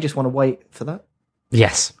 so you may just want to wait for that.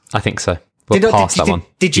 Yes, I think so. We'll pass that one.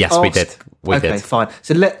 Did you yes, ask? we did. We okay, did. Fine.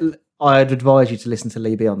 So I'd advise you to listen to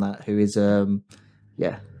Lee B on that, who is,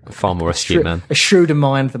 Far more astute man. A shrewder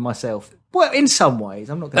mind than myself. Well, in some ways.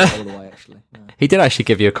 I'm not going to go all the way, actually. No. He did actually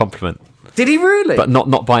give you a compliment. Did he really? But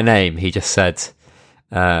not by name. He just said,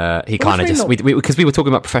 he kind of just, because we were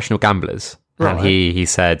talking about professional gamblers, right. and he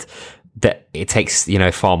said that it takes,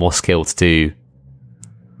 far more skill to do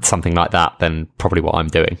something like that than probably what I'm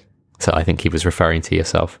doing. So I think he was referring to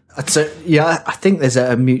yourself. So, yeah, I think there's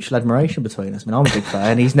a mutual admiration between us. I mean, I'm a big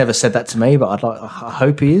fan. He's never said that to me, but I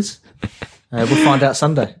hope he is. We'll find out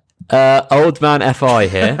Sunday. Old man FI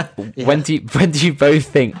here. Yeah. When do you both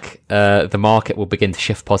think the market will begin to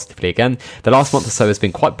shift positively again? The last month or so has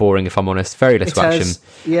been quite boring, if I'm honest. Very little action,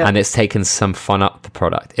 and it's taken some fun up the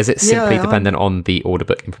product. Is it simply dependent on the order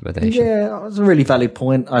book implementation? Yeah, that's a really valid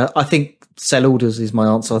point. I think sell orders is my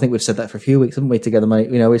answer. I think we've said that for a few weeks, haven't we, together, mate?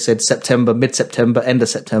 We said September, mid-September, end of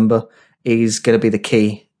September is going to be the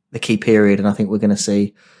key period, and I think we're going to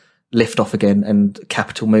see lift off again and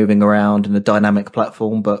capital moving around and a dynamic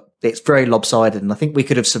platform, but it's very lopsided. And I think we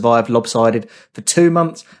could have survived lopsided for 2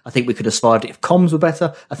 months. I think we could have survived it if comms were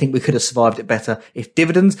better. I think we could have survived it better if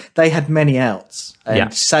dividends. They had many outs,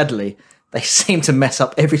 and sadly, they seem to mess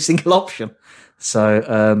up every single option.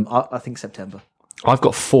 So I think September. I've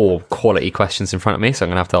got 4 quality questions in front of me, so I'm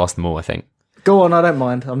going to have to ask them all, I think. Go on, I don't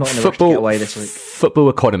mind. I'm not in a rush to get away this week. Football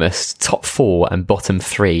Economist, top 4 and bottom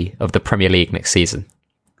 3 of the Premier League next season.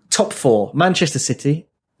 Top 4, Manchester City,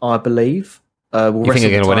 I believe, will you wrestle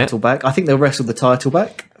think the title back. I think they'll wrestle the title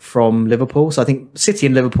back from Liverpool. So I think City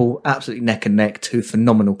and Liverpool, absolutely neck and neck, 2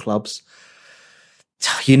 phenomenal clubs.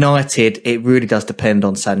 United, it really does depend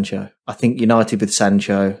on Sancho. I think United with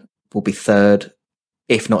Sancho will be 3rd.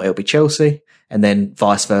 If not, it'll be Chelsea. And then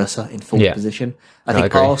vice versa in 4th position. I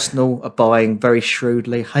think Arsenal are buying very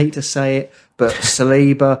shrewdly. Hate to say it, but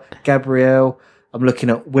Saliba, Gabriel, I'm looking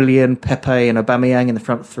at Willian, Pepe and Aubameyang in the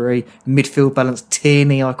front 3. Midfield balance,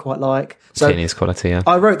 Tierney I quite like. So Tierney's quality, yeah.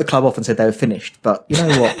 I wrote the club off and said they were finished, but you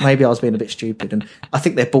know what? Maybe I was being a bit stupid, and I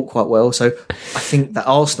think they're bought quite well. So I think that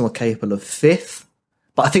Arsenal are capable of 5th,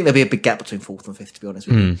 but I think there'll be a big gap between 4th and 5th, to be honest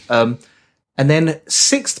with you. And then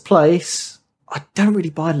 6th place, I don't really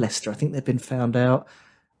buy Leicester. I think they've been found out.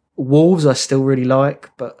 Wolves I still really like,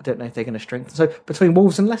 but I don't know if they're going to strengthen. So between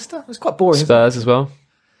Wolves and Leicester, it's quite boring. Spurs as well.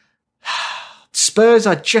 Spurs,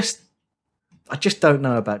 I just don't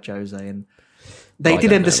know about Jose, and they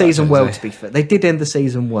did end the season well. To be fair, they did end the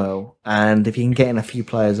season well, and if you can get in a few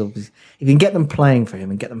players, obviously, if you can get them playing for him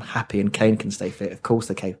and get them happy, and Kane can stay fit, of course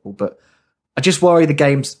they're capable. But I just worry the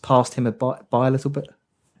game's passed him by a little bit.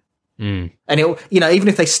 And even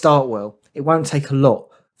if they start well, it won't take a lot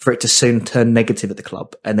for it to soon turn negative at the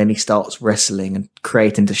club, and then he starts wrestling and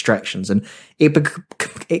creating distractions, and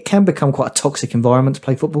it can become quite a toxic environment to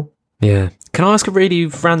play football. Yeah. Can I ask a really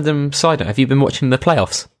random side note? Have you been watching the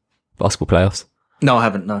playoffs? Basketball playoffs? No, I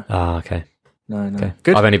haven't, no. Ah, okay. No. Okay.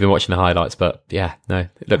 Good. I've only been watching the highlights, but yeah, no,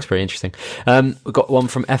 it looks pretty interesting. We've got one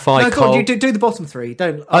from FI. No, Cole. You do the bottom 3.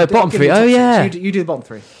 Don't. Bottom 3. Oh, yeah. You do the bottom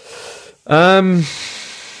 3.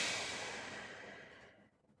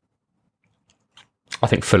 I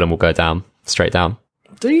think Fulham will go down, straight down.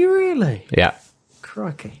 Do you really? Yeah.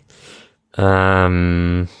 Crikey.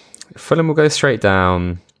 Fulham will go straight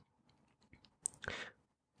down.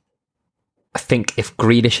 I think if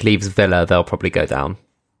Grealish leaves Villa, they'll probably go down.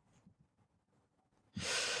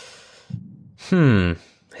 Who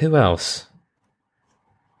else?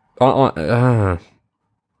 I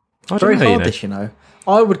don't Very know, hard this,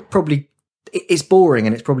 I would probably... It's boring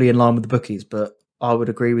and it's probably in line with the bookies, but I would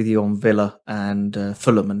agree with you on Villa and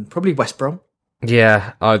Fulham and probably West Brom.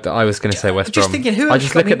 Yeah, I was going to say West Brom. Just thinking, who I else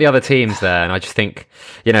just got look at the other teams there, and I just think,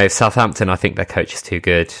 Southampton. I think their coach is too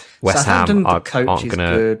good. West Ham Southampton, the aren't coach is going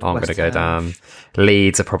good. to go West down.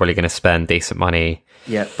 Leeds are probably going to spend decent money.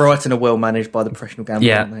 Yeah, Brighton are well managed by the professional gambler,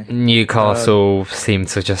 Yeah, aren't they? Newcastle seem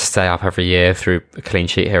to just stay up every year through a clean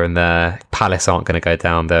sheet here and there. Palace aren't going to go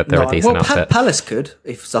down. They're a decent outfit. Palace could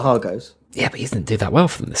if Zaha goes. Yeah, but he didn't do that well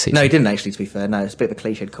for them this season. No, he didn't actually, to be fair. No, it's a bit of a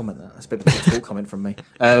cliched comment, that. That's a bit of a talk comment from me.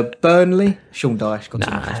 Burnley, Sean Dyche, got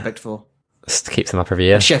too much respect for. Just keeps them up every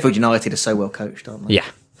year. And Sheffield United are so well coached, aren't they? Yeah.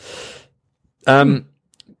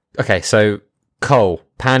 Okay, so Cole,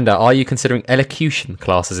 Panda, are you considering elocution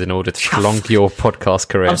classes in order to prolong your podcast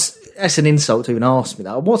career? That's an insult to even ask me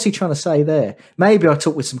that. What's he trying to say there? Maybe I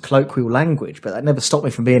talk with some colloquial language, but that never stopped me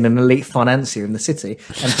from being an elite financier in the city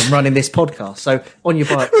and from running this podcast. So, on your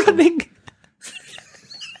bike. Running?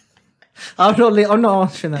 I'm not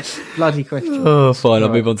answering that bloody question. Oh, fine. I'll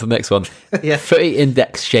move on to the next one. Yeah. Footy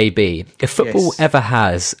Index JB. If football ever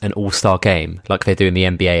has an all-star game, like they do in the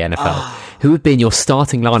NBA, NFL, who would be in your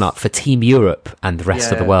starting lineup for Team Europe and the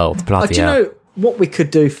rest of the world? Bloody do you hell. know what we could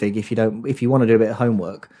do, Fig, if you want to do a bit of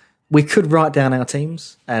homework? We could write down our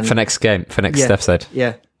teams and For next episode.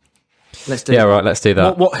 Yeah. Let's do Yeah, right, let's do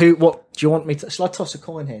that. What do you want me to... Shall I toss a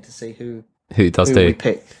coin here to see who Who we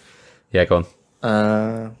picked? Yeah, go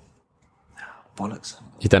on. Bollocks.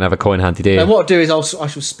 You don't have a coin handy, do you? And what I'll do is I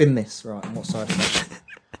shall spin this. Right, on what side is that?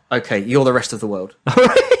 Okay, you're the rest of the world.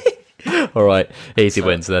 All right, easy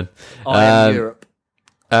wins then. I am Europe.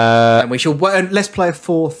 And we shall... let's play a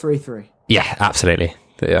 4-3-3. Yeah, absolutely.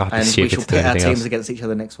 Yeah, And we shall pit our teams against each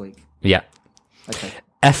other next week. Yeah. Okay.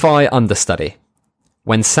 FI understudy.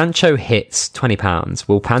 When Sancho hits £20,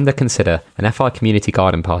 will Panda consider an FI community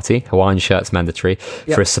garden party, Hawaiian shirts mandatory,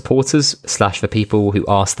 for his supporters / the people who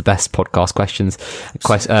ask the best podcast questions?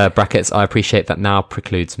 Brackets, I appreciate that now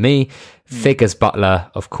precludes me. Figures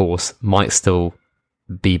Butler, of course, might still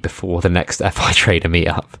be before the next FI trader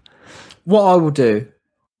meetup. What I will do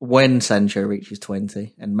when Sancho reaches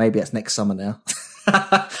 20, and maybe that's next summer now,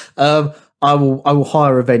 I will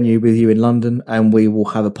hire a venue with you in London, and we will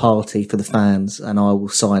have a party for the fans, and I will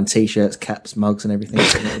sign T-shirts, caps, mugs, and everything.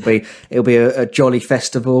 And it'll be a jolly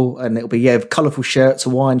festival, and it'll be colourful shirts,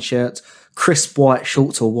 Hawaiian shirts, crisp white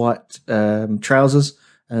shorts or white trousers,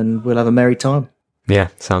 and we'll have a merry time. Yeah,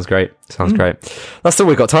 sounds great. Great. That's all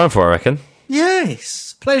we've got time for, I reckon.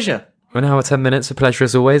 Yes, pleasure. An hour, 10 minutes. A pleasure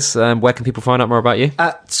as always. Where can people find out more about you?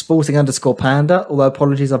 At Sporting_Panda. Although,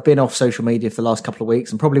 apologies, I've been off social media for the last couple of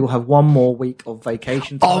weeks and probably will have one more week of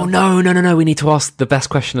vacation time. Oh, no. We need to ask the best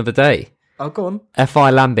question of the day. Oh, go on.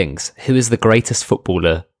 FI Lambings. Who is the greatest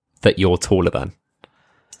footballer that you're taller than?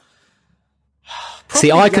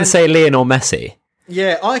 See, I can say Lionel Messi.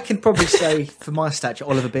 Yeah, I can probably say, for my stature,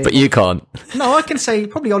 Oliver Bierhoff. But you can't. No, I can say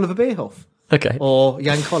probably Oliver Bierhoff. Okay. Or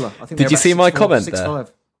Jan Koller. I think Did you see my comment 6'5".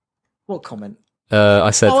 there? What comment?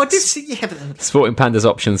 I said. Oh, I did see. Yeah, but... Sporting Panda's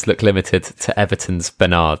options look limited to Everton's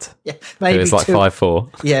Bernard. Yeah, maybe who is like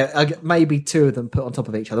 5'4". Yeah, maybe two of them put on top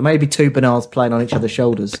of each other. Maybe two Bernards playing on each other's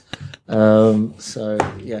shoulders. So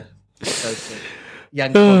yeah,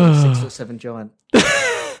 Jan Koller, 6'7" giant.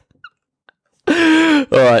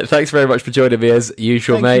 All right, thanks very much for joining me as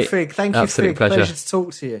usual, mate. Thank you, Fig. Pleasure to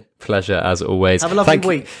talk to you. Pleasure as always. Have a lovely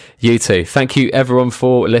week. You too. Thank you everyone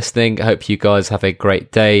for listening. I hope you guys have a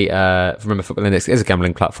great day. Remember, Football Index is a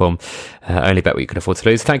gambling platform. Only bet what you can afford to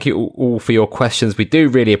lose. Thank you all for your questions. We do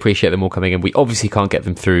really appreciate them all coming in. We obviously can't get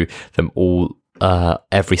them through them all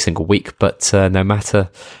every single week, but no matter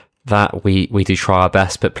that, we do try our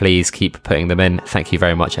best. But please keep putting them in. Thank you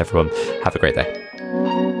very much, everyone. Have a great day.